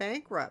wrong and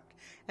bankrupt.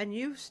 And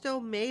you've still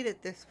made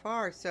it this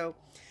far. So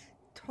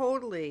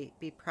totally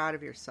be proud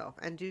of yourself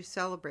and do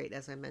celebrate,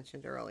 as I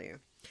mentioned earlier.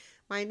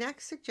 My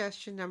next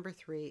suggestion, number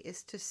 3,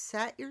 is to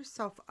set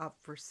yourself up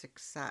for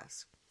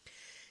success.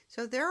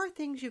 So there are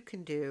things you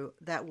can do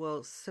that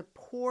will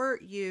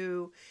support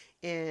you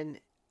in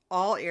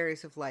all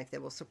areas of life,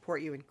 that will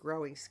support you in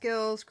growing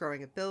skills,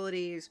 growing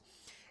abilities,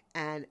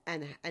 and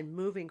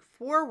moving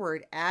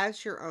forward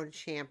as your own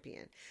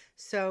champion.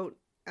 So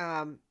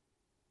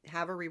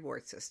have a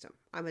reward system.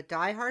 I'm a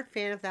diehard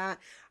fan of that.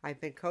 I've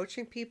been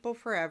coaching people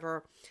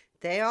forever.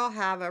 They all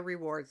have a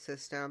reward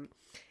system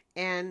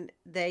and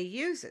they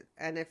use it.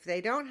 And if they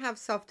don't have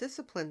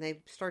self-discipline, they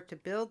start to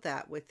build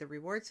that with the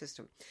reward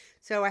system.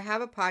 So I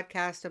have a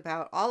podcast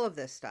about all of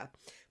this stuff,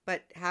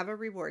 but have a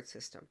reward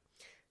system.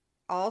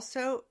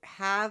 Also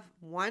have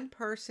one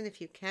person,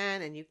 if you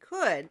can and you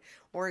could,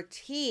 or a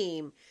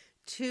team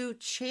to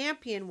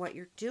champion what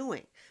you're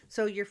doing.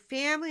 So your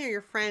family or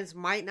your friends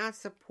might not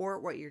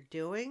support what you're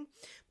doing,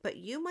 but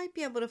you might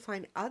be able to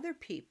find other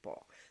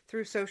people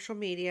through social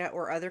media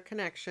or other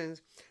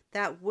connections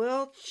that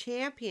will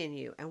champion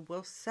you and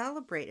will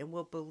celebrate and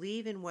will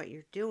believe in what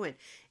you're doing.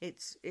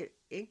 It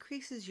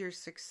increases your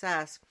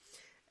success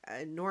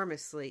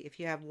enormously if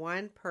you have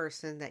one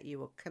person that you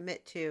will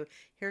commit to.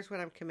 Here's what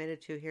I'm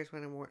committed to. Here's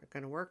what I'm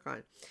going to work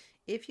on.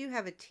 If you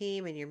have a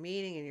team and you're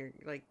meeting and you're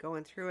like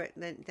going through it,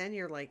 then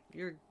you're like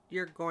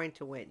you're going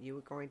to win.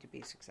 You're going to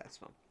be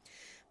successful.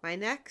 My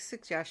next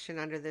suggestion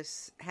under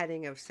this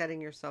heading of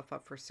setting yourself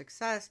up for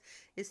success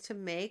is to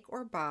make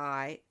or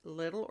buy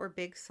little or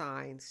big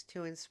signs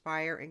to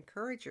inspire and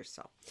encourage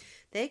yourself.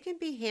 They can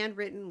be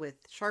handwritten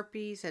with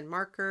Sharpies and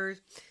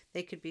markers.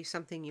 They could be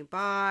something you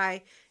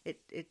buy.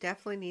 It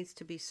definitely needs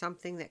to be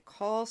something that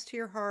calls to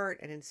your heart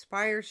and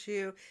inspires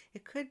you.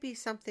 It could be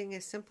something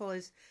as simple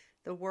as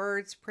the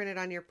words printed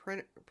on your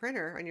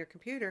printer on your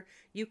computer.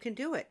 You can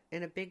do it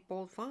in a big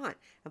bold font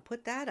and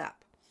put that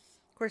up.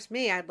 Of course,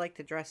 me, I'd like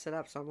to dress it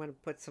up, so I'm going to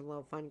put some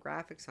little fun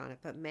graphics on it,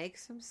 but make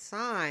some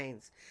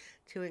signs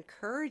to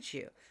encourage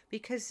you,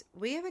 because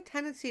we have a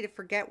tendency to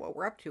forget what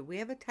we're up to. We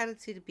have a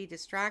tendency to be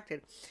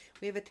distracted.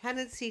 We have a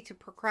tendency to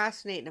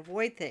procrastinate and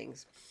avoid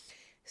things.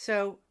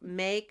 So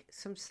make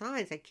some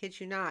signs. I kid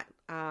you not.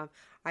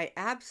 I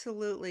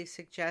absolutely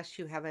suggest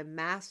you have a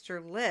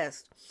master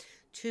list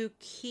to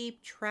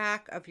keep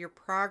track of your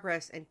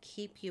progress and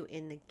keep you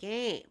in the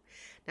game.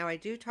 Now, I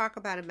do talk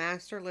about a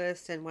master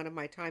list in one of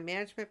my time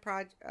management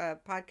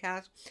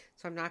podcasts,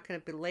 so I'm not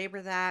going to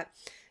belabor that.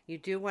 You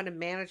do want to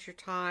manage your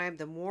time.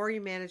 The more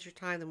you manage your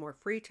time, the more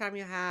free time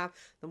you have,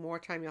 the more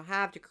time you'll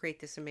have to create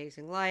this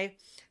amazing life.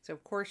 So,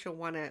 of course, you'll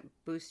want to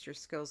boost your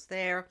skills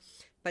there,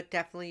 but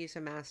definitely use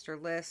a master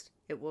list.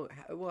 It will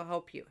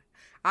help you.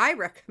 I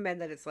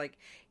recommend that it's like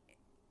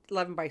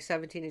 11 by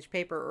 17 inch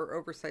paper or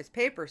oversized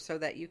paper so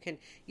that you can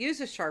use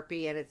a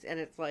Sharpie and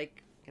it's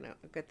like,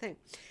 a good thing.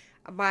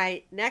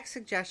 My next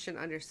suggestion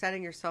under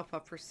setting yourself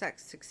up for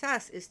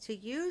success is to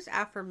use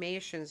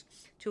affirmations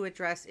to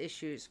address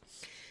issues.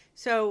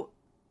 So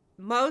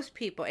most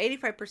people,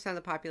 85% of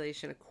the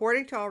population,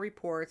 according to all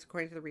reports,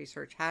 according to the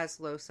research, has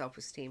low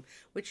self-esteem,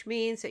 which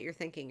means that you're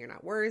thinking you're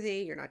not worthy,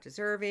 you're not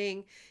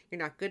deserving,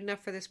 you're not good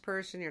enough for this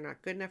person, you're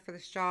not good enough for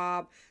this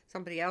job,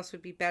 somebody else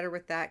would be better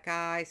with that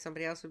guy,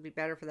 somebody else would be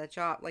better for that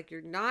job. Like,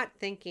 you're not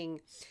thinking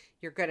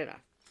you're good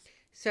enough.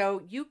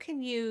 So you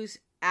can use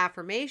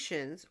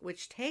affirmations,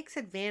 which takes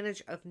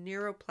advantage of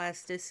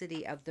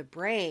neuroplasticity of the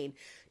brain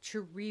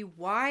to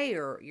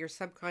rewire your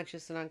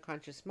subconscious and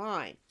unconscious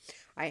mind.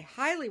 I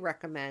highly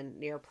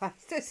recommend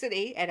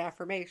neuroplasticity and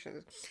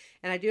affirmations.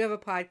 And I do have a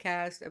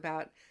podcast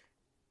about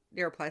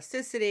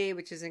neuroplasticity,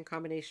 which is in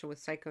combination with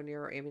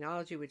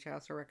psychoneuroimmunology, which I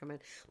also recommend.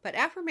 But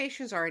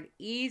affirmations are an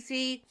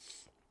easy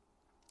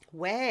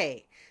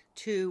way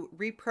to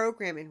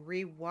reprogram and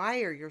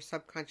rewire your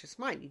subconscious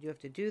mind. You do have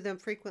to do them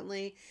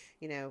frequently.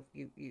 You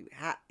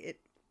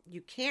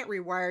can't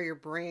rewire your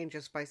brain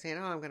just by saying,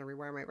 "Oh, I'm going to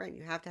rewire my brain."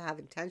 You have to have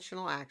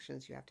intentional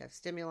actions. You have to have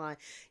stimuli.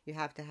 You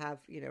have to have,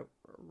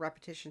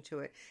 repetition to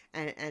it.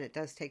 And it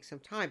does take some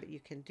time, but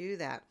you can do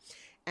that.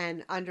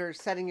 And under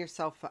setting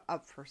yourself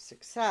up for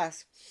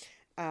success,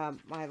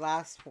 my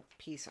last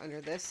piece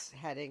under this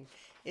heading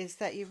is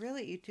that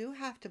you do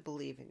have to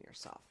believe in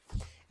yourself.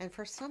 And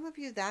for some of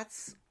you,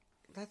 that's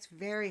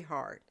very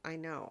hard. I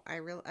know. I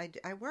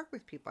work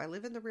with people. I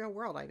live in the real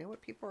world. I know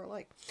what people are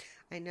like.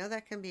 I know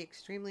that can be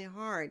extremely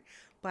hard,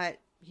 but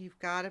you've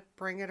got to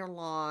bring it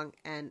along.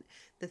 And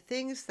the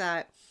things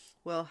that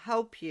will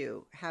help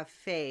you have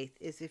faith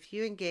is if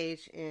you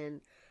engage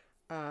in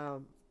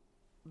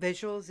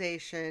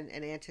visualization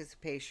and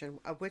anticipation,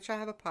 of which I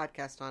have a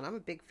podcast on. I'm a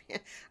big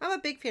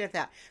fan of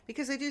that,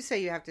 because I do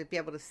say you have to be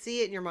able to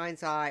see it in your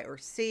mind's eye or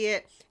see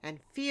it and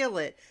feel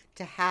it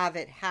to have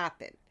it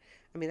happen.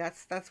 I mean,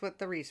 that's what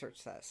the research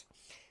says.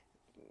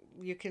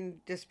 You can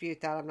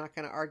dispute that. I'm not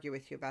going to argue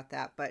with you about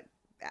that. But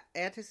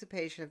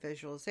anticipation and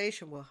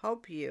visualization will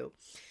help you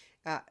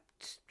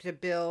to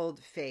build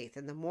faith.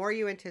 And the more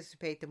you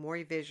anticipate, the more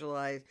you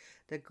visualize,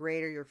 the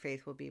greater your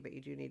faith will be. But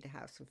you do need to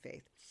have some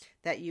faith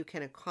that you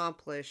can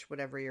accomplish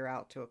whatever you're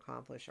out to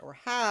accomplish, or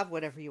have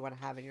whatever you want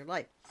to have in your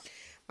life.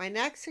 My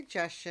next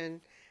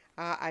suggestion,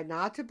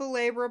 not to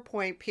belabor a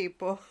point,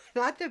 people,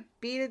 not to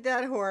beat a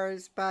dead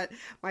horse, but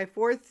my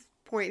fourth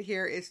point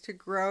here is to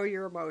grow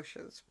your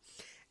emotions.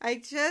 I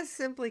just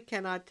simply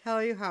cannot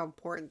tell you how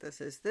important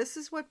this is. This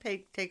is what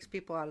takes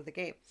people out of the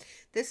game.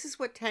 This is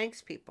what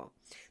tanks people.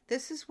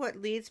 This is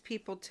what leads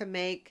people to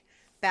make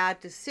bad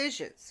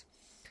decisions.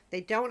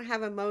 They don't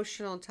have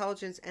emotional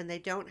intelligence and they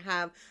don't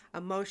have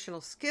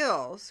emotional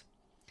skills.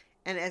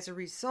 And as a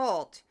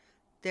result,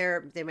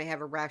 they may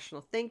have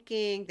irrational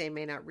thinking. They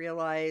may not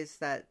realize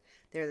that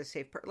they're the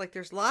safe person. Like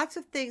there's lots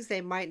of things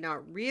they might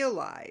not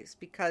realize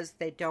because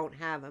they don't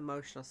have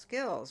emotional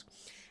skills.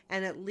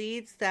 And it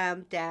leads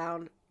them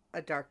down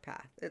a dark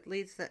path.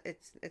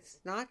 It's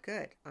not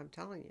good. I'm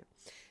telling you.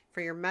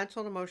 For your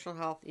mental and emotional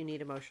health, you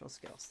need emotional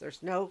skills.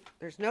 There's no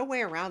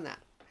way around that.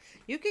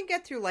 You can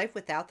get through life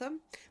without them,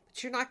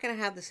 but you're not going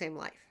to have the same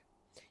life.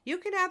 You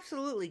can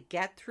absolutely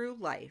get through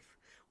life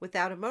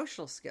without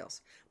emotional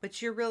skills,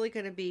 but you're really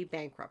going to be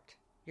bankrupt.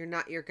 You're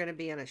going to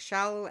be on a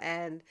shallow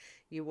end.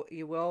 You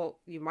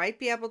might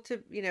be able to,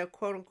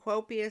 quote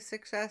unquote, be a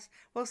success.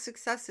 Well,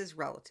 success is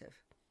relative.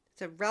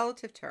 It's a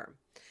relative term,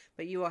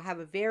 but you will have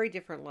a very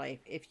different life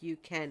if you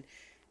can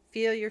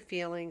feel your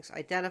feelings,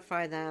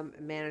 identify them,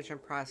 manage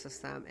and process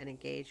them, and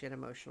engage in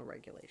emotional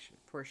regulation,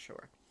 for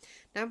sure.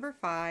 Number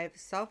 5,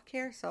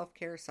 self-care,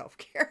 self-care,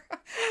 self-care.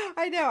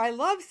 I know, I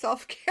love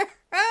self-care.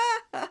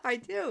 I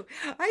do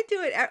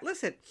it.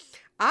 Listen,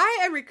 I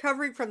am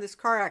recovering from this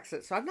car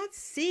accident, so I'm not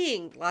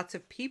seeing lots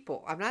of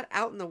people. I'm not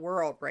out in the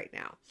world right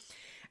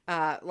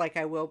now, like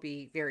I will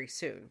be very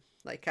soon,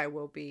 like I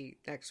will be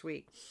next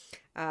week.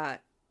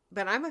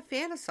 But I'm a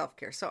fan of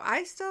self-care. So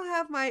I still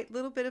have my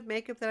little bit of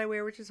makeup that I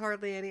wear, which is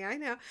hardly any. I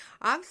know.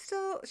 I'm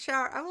still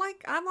shower.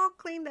 I'm all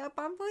cleaned up.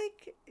 I'm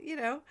like,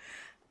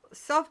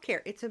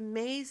 self-care. It's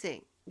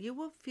amazing. You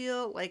will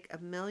feel like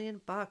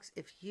 $1,000,000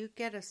 if you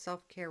get a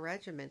self-care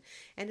regimen.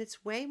 And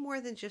it's way more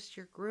than just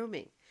your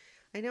grooming.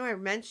 I know I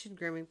mentioned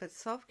grooming, but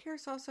self-care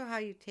is also how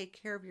you take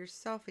care of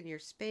yourself and your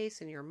space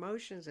and your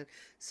emotions and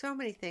so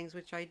many things,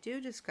 which I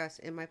do discuss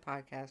in my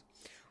podcast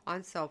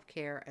on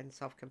self-care and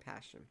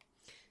self-compassion.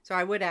 So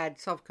I would add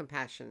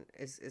self-compassion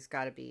is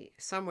got to be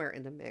somewhere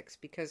in the mix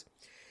because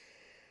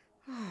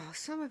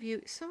some of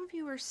you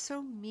are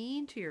so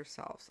mean to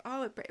yourselves.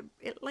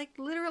 It like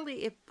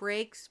literally it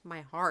breaks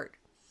my heart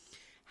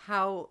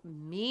how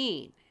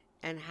mean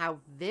and how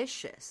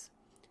vicious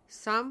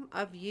some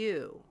of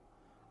you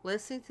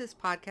listening to this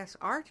podcast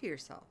are to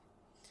yourself.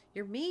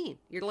 You're mean.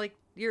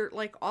 You're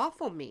like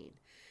awful mean.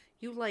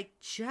 You like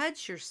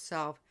judge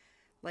yourself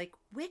like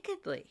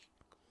wickedly.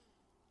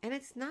 And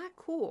it's not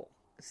cool.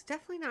 It's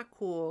definitely not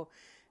cool.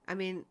 I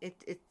mean,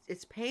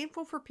 it's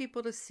painful for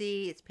people to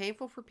see. It's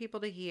painful for people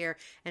to hear.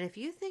 And if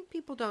you think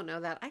people don't know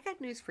that, I got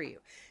news for you.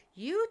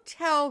 You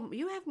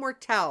have more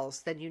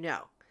tells than you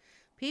know.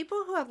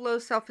 People who have low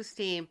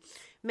self-esteem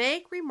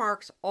make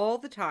remarks all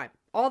the time,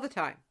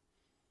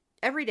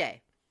 every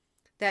day,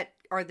 that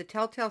are the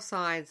telltale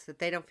signs that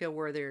they don't feel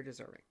worthy or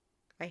deserving.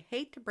 I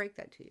hate to break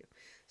that to you.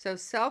 So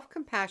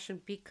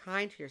self-compassion, be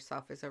kind to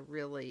yourself is a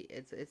really,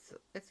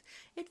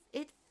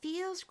 it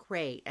feels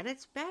great and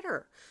it's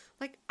better.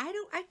 Like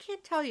I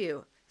can't tell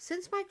you,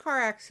 since my car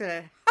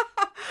accident,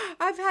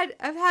 I've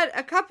had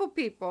a couple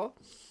people,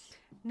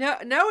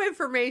 no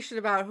information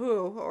about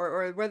who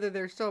or whether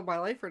they're still in my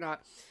life or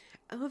not,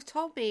 who have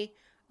told me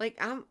like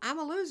I'm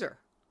a loser.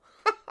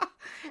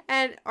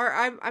 or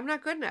I'm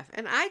not good enough.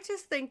 And I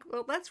just think,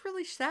 well, that's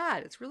really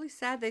sad. It's really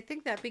sad they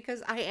think that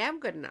because I am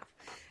good enough.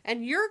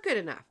 And you're good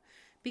enough.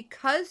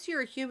 Because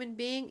you're a human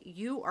being,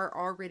 you are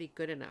already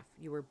good enough.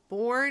 You were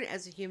born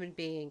as a human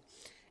being.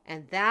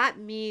 And that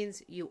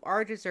means you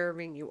are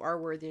deserving, you are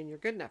worthy, and you're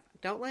good enough.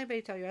 Don't let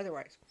anybody tell you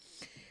otherwise.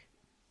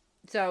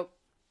 So,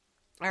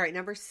 all right,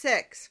 number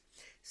 6.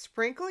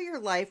 Sprinkle your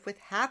life with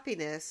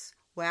happiness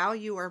while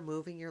you are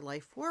moving your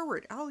life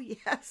forward. Oh,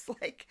 yes.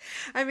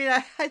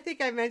 I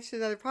think I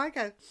mentioned another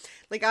podcast.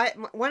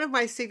 One of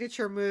my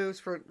signature moves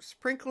for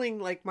sprinkling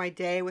like my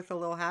day with a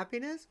little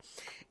happiness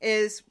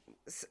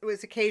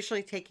was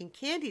occasionally taking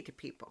candy to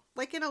people,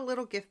 like in a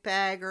little gift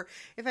bag, or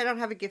if I don't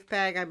have a gift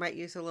bag, I might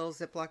use a little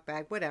Ziploc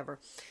bag, whatever.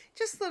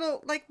 Just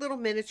little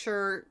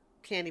miniature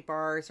candy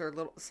bars or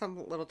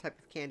some little type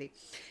of candy.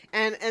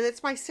 And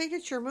it's my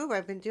signature move.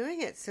 I've been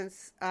doing it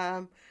since,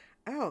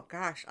 oh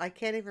gosh, I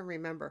can't even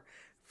remember.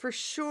 For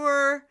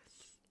sure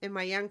in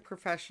my young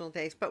professional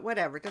days, but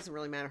whatever. It doesn't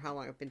really matter how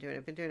long I've been doing it.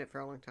 I've been doing it for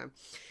a long time.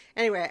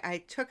 Anyway, I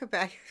took a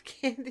bag of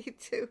candy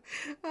to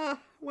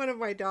one of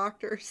my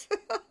doctors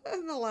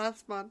in the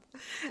last month.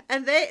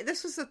 And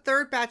this was the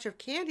 3rd batch of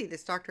candy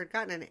this doctor had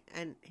gotten.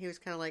 And he was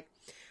kind of like,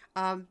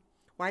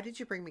 why did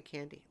you bring me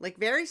candy? Like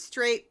very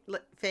straight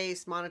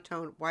face,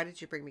 monotone. Why did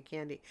you bring me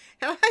candy?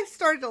 And I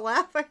started to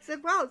laugh. I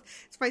said, well,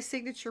 it's my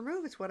signature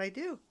move. It's what I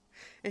do.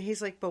 And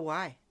he's like, but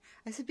why?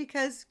 I said,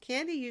 because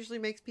candy usually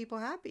makes people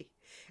happy.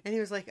 And he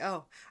was like,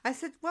 oh. I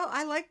said, well,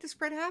 I like to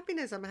spread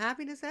happiness. I'm a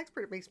happiness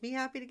expert. It makes me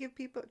happy to give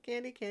people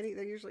candy.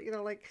 They're usually,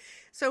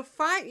 so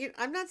fine.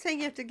 I'm not saying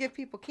you have to give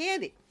people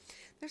candy.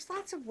 There's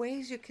lots of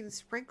ways you can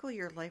sprinkle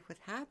your life with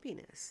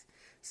happiness,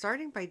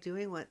 starting by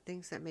doing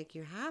things that make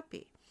you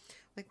happy.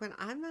 Like when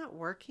I'm not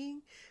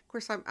working, of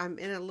course, I'm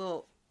in a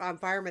little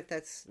environment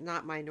that's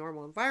not my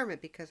normal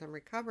environment because I'm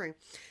recovering.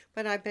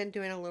 But I've been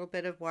doing a little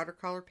bit of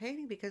watercolor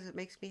painting because it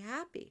makes me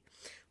happy.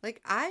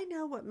 Like, I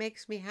know what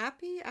makes me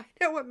happy. I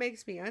know what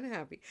makes me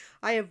unhappy.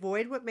 I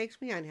avoid what makes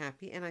me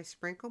unhappy, and I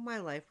sprinkle my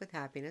life with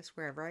happiness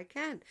wherever I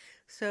can.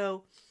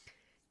 So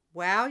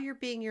while you're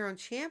being your own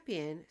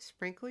champion,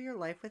 sprinkle your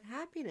life with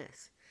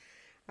happiness.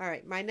 All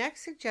right, my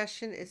next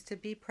suggestion is to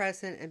be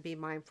present and be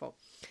mindful.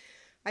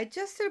 I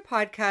just did a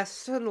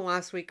podcast in the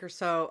last week or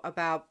so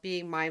about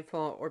being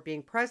mindful or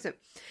being present.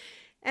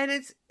 And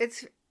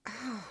it's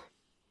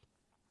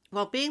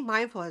well, being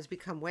mindful has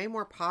become way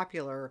more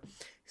popular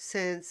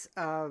since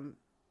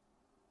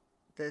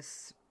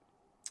this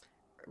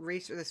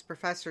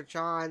professor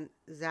John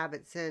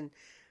Kabat-Zinn,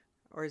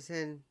 or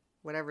Zinn,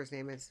 whatever his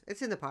name is.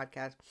 It's in the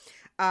podcast.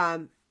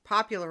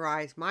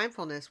 Popularized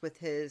mindfulness with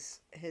his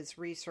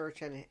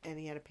research, and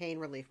he had a pain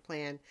relief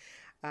plan.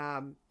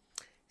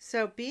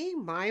 So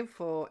being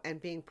mindful and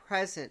being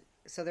present,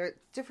 so there are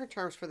different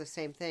terms for the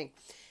same thing.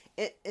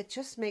 It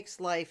just makes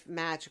life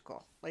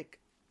magical, like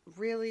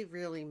really,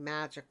 really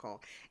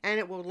magical. And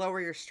it will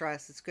lower your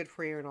stress. It's good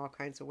for you in all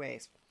kinds of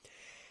ways.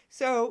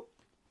 So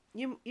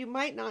you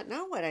might not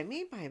know what I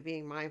mean by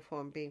being mindful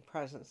and being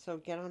present. So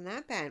get on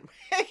that bandwagon,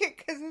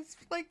 because it's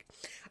like,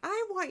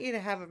 I want you to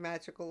have a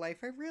magical life.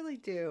 I really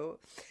do.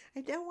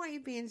 I don't want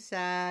you being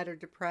sad or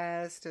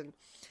depressed and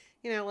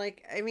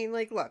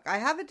look, I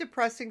have a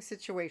depressing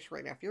situation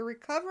right now. If you're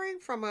recovering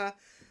from a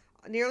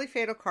nearly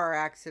fatal car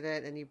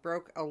accident and you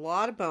broke a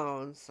lot of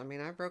bones,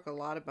 I broke a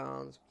lot of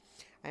bones.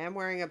 I am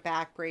wearing a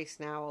back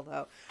brace now,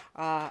 although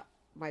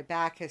my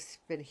back has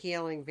been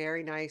healing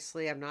very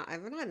nicely. I'm not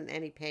in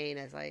any pain,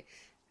 as I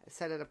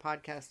said in a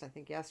podcast, I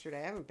think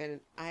yesterday.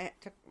 I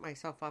took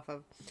myself off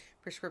of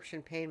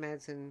prescription pain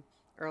meds in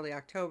early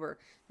October.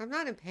 I'm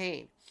not in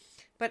pain.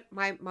 But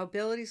my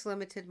mobility's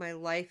limited. My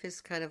life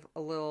is kind of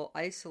a little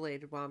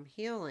isolated while I'm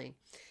healing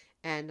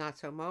and not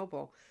so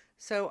mobile.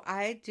 So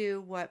I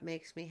do what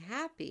makes me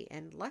happy.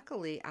 And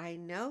luckily, I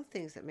know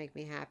things that make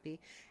me happy.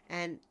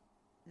 And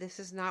this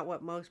is not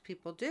what most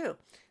people do.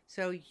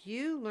 So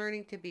you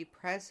learning to be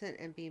present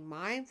and be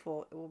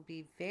mindful, it will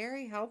be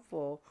very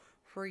helpful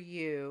for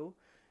you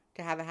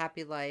to have a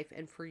happy life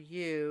and for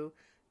you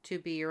to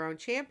be your own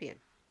champion.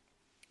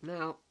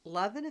 Now,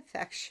 love and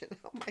affection.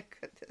 Oh my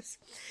goodness.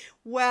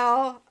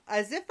 Well,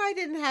 as if I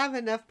didn't have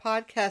enough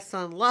podcasts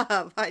on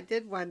love, I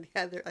did one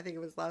the other, I think it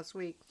was last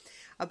week,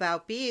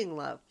 about being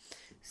love.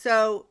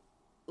 So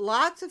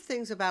lots of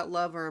things about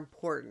love are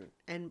important,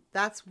 and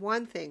that's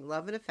one thing,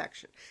 love and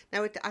affection.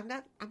 Now, I'm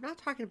not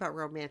talking about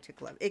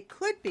romantic love. It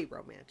could be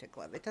romantic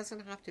love. It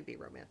doesn't have to be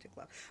romantic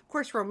love. Of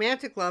course,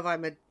 romantic love,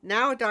 I'm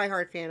now a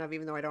diehard fan of,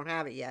 even though I don't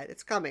have it yet.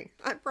 It's coming.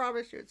 I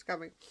promise you, it's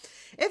coming.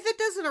 If it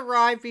doesn't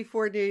arrive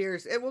before New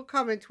Year's, it will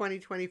come in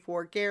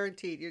 2024,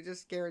 guaranteed. You're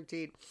just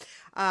guaranteed.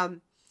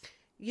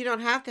 You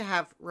don't have to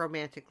have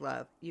romantic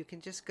love. You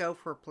can just go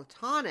for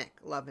platonic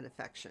love and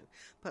affection.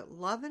 But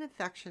love and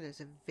affection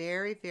is a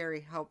very, very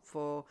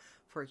helpful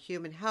for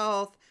human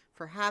health,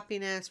 for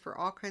happiness, for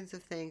all kinds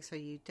of things. So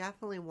you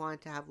definitely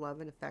want to have love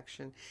and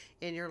affection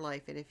in your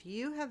life. And if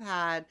you have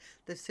had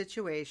the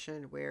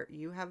situation where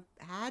you have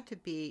had to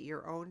be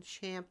your own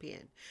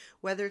champion,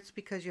 whether it's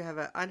because you have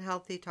an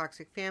unhealthy,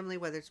 toxic family,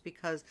 whether it's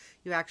because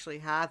you actually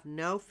have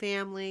no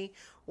family,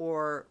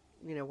 or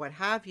what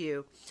have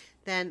you,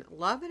 then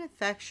love and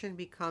affection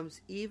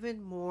becomes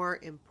even more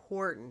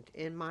important,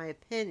 in my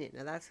opinion.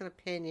 Now, that's an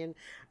opinion.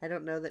 I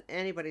don't know that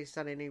anybody's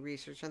done any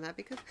research on that,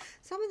 because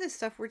some of this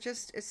stuff,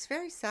 it's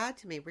very sad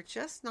to me. We're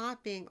just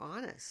not being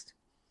honest.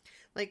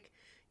 Like,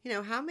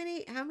 how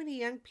many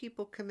young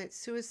people commit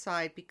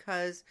suicide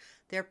because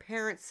their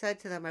parents said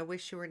to them, "I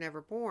wish you were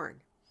never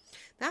born"?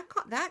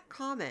 That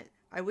comment,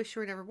 "I wish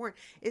you were never born,"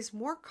 is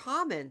more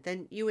common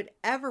than you would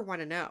ever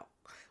want to know.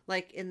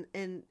 Like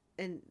in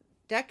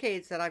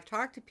decades that I've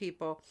talked to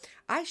people,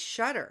 I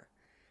shudder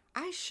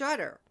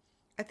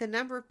at the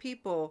number of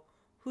people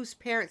whose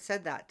parents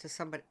said that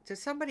to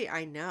somebody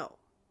I know.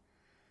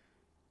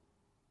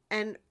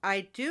 And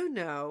I do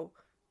know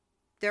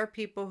there are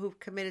people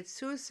who've committed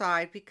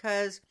suicide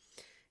because,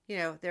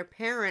 their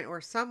parent or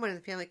someone in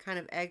the family kind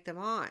of egged them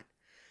on.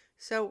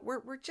 So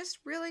we're just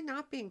really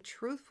not being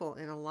truthful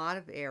in a lot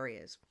of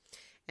areas.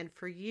 And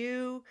for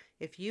you,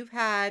 if you've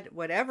had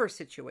whatever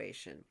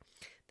situation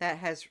that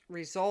has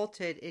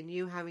resulted in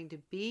you having to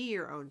be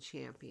your own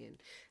champion,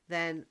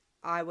 then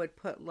I would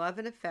put love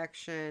and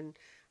affection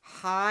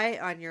high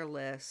on your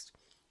list.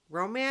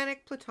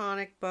 Romantic,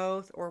 platonic,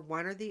 both, or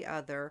one or the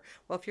other.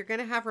 Well, if you're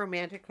going to have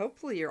romantic,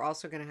 hopefully you're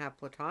also going to have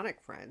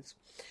platonic friends.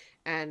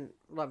 And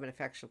love and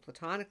affection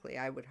platonically,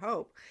 I would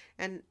hope.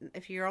 And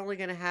if you're only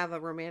going to have a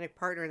romantic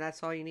partner and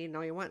that's all you need and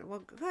all you want, well,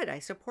 good, I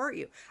support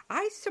you.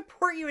 I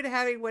support you in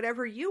having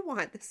whatever you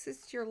want. This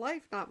is your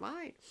life, not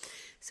mine.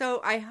 So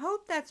I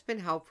hope that's been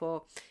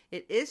helpful.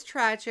 It is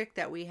tragic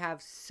that we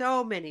have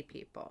so many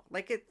people.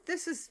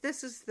 This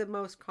is the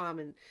most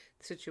common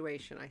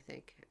situation, I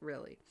think,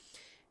 really,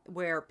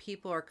 where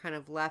people are kind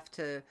of left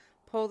to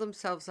pull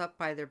themselves up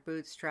by their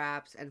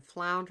bootstraps and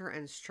flounder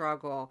and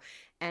struggle.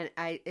 And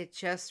it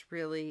just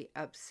really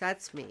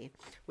upsets me,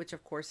 which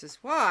of course is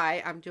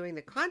why I'm doing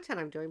the content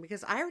I'm doing,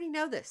 because I already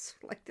know this.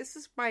 Like, this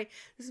is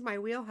my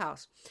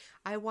wheelhouse.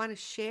 I want to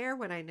share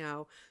what I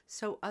know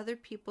so other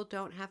people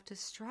don't have to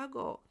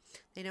struggle.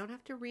 They don't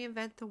have to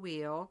reinvent the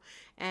wheel.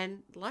 And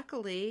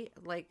luckily,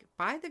 like,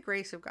 by the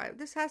grace of God,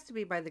 this has to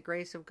be by the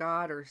grace of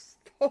God or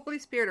the Holy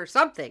Spirit or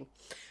something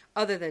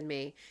other than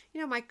me.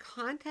 My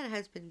content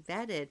has been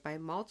vetted by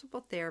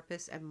multiple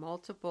therapists and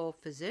multiple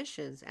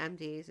physicians,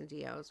 MDs and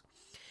DOs,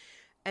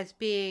 as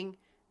being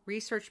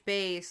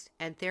research-based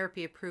and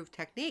therapy-approved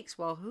techniques.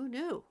 Well, who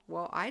knew?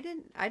 Well, I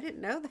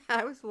didn't know that.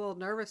 I was a little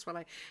nervous when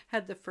I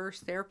had the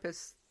first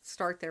therapist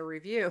start their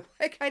review.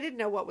 Like, I didn't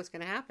know what was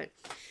going to happen.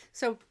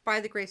 So by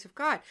the grace of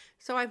God.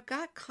 So I've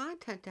got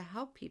content to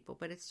help people,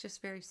 but it's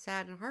just very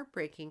sad and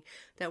heartbreaking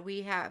that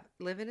we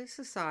live in a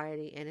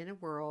society and in a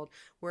world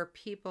where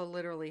people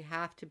literally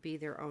have to be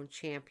their own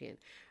champion.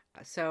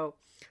 So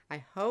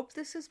I hope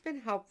this has been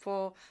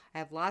helpful. I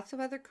have lots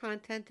of other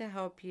content to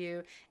help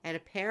you. And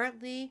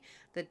apparently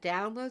the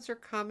downloads are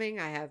coming.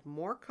 I have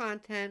more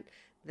content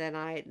than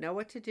I know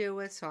what to do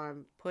with, so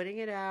I'm putting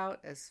it out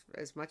as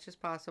much as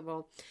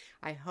possible.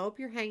 I hope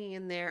you're hanging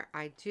in there.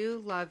 I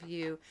do love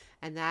you.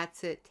 And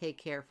that's it. Take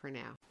care for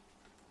now.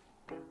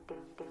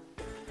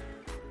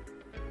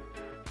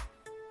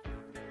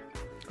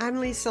 I'm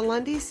Lisa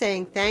Lundy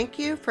saying thank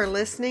you for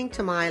listening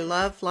to my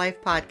Love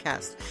Life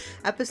podcast,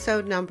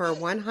 episode number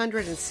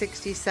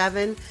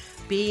 167,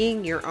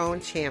 Being Your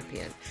Own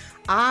Champion.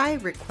 I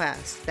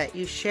request that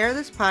you share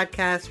this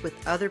podcast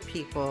with other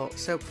people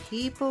so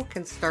people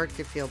can start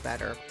to feel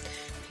better.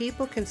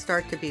 People can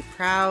start to be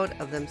proud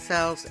of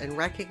themselves and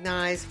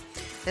recognize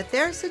that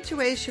their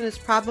situation is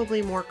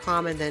probably more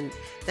common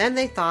than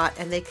they thought,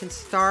 and they can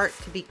start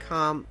to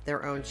become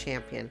their own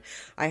champion.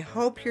 I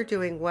hope you're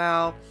doing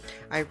well.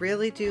 I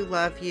really do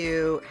love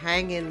you.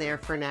 Hang in there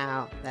for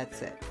now.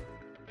 That's it.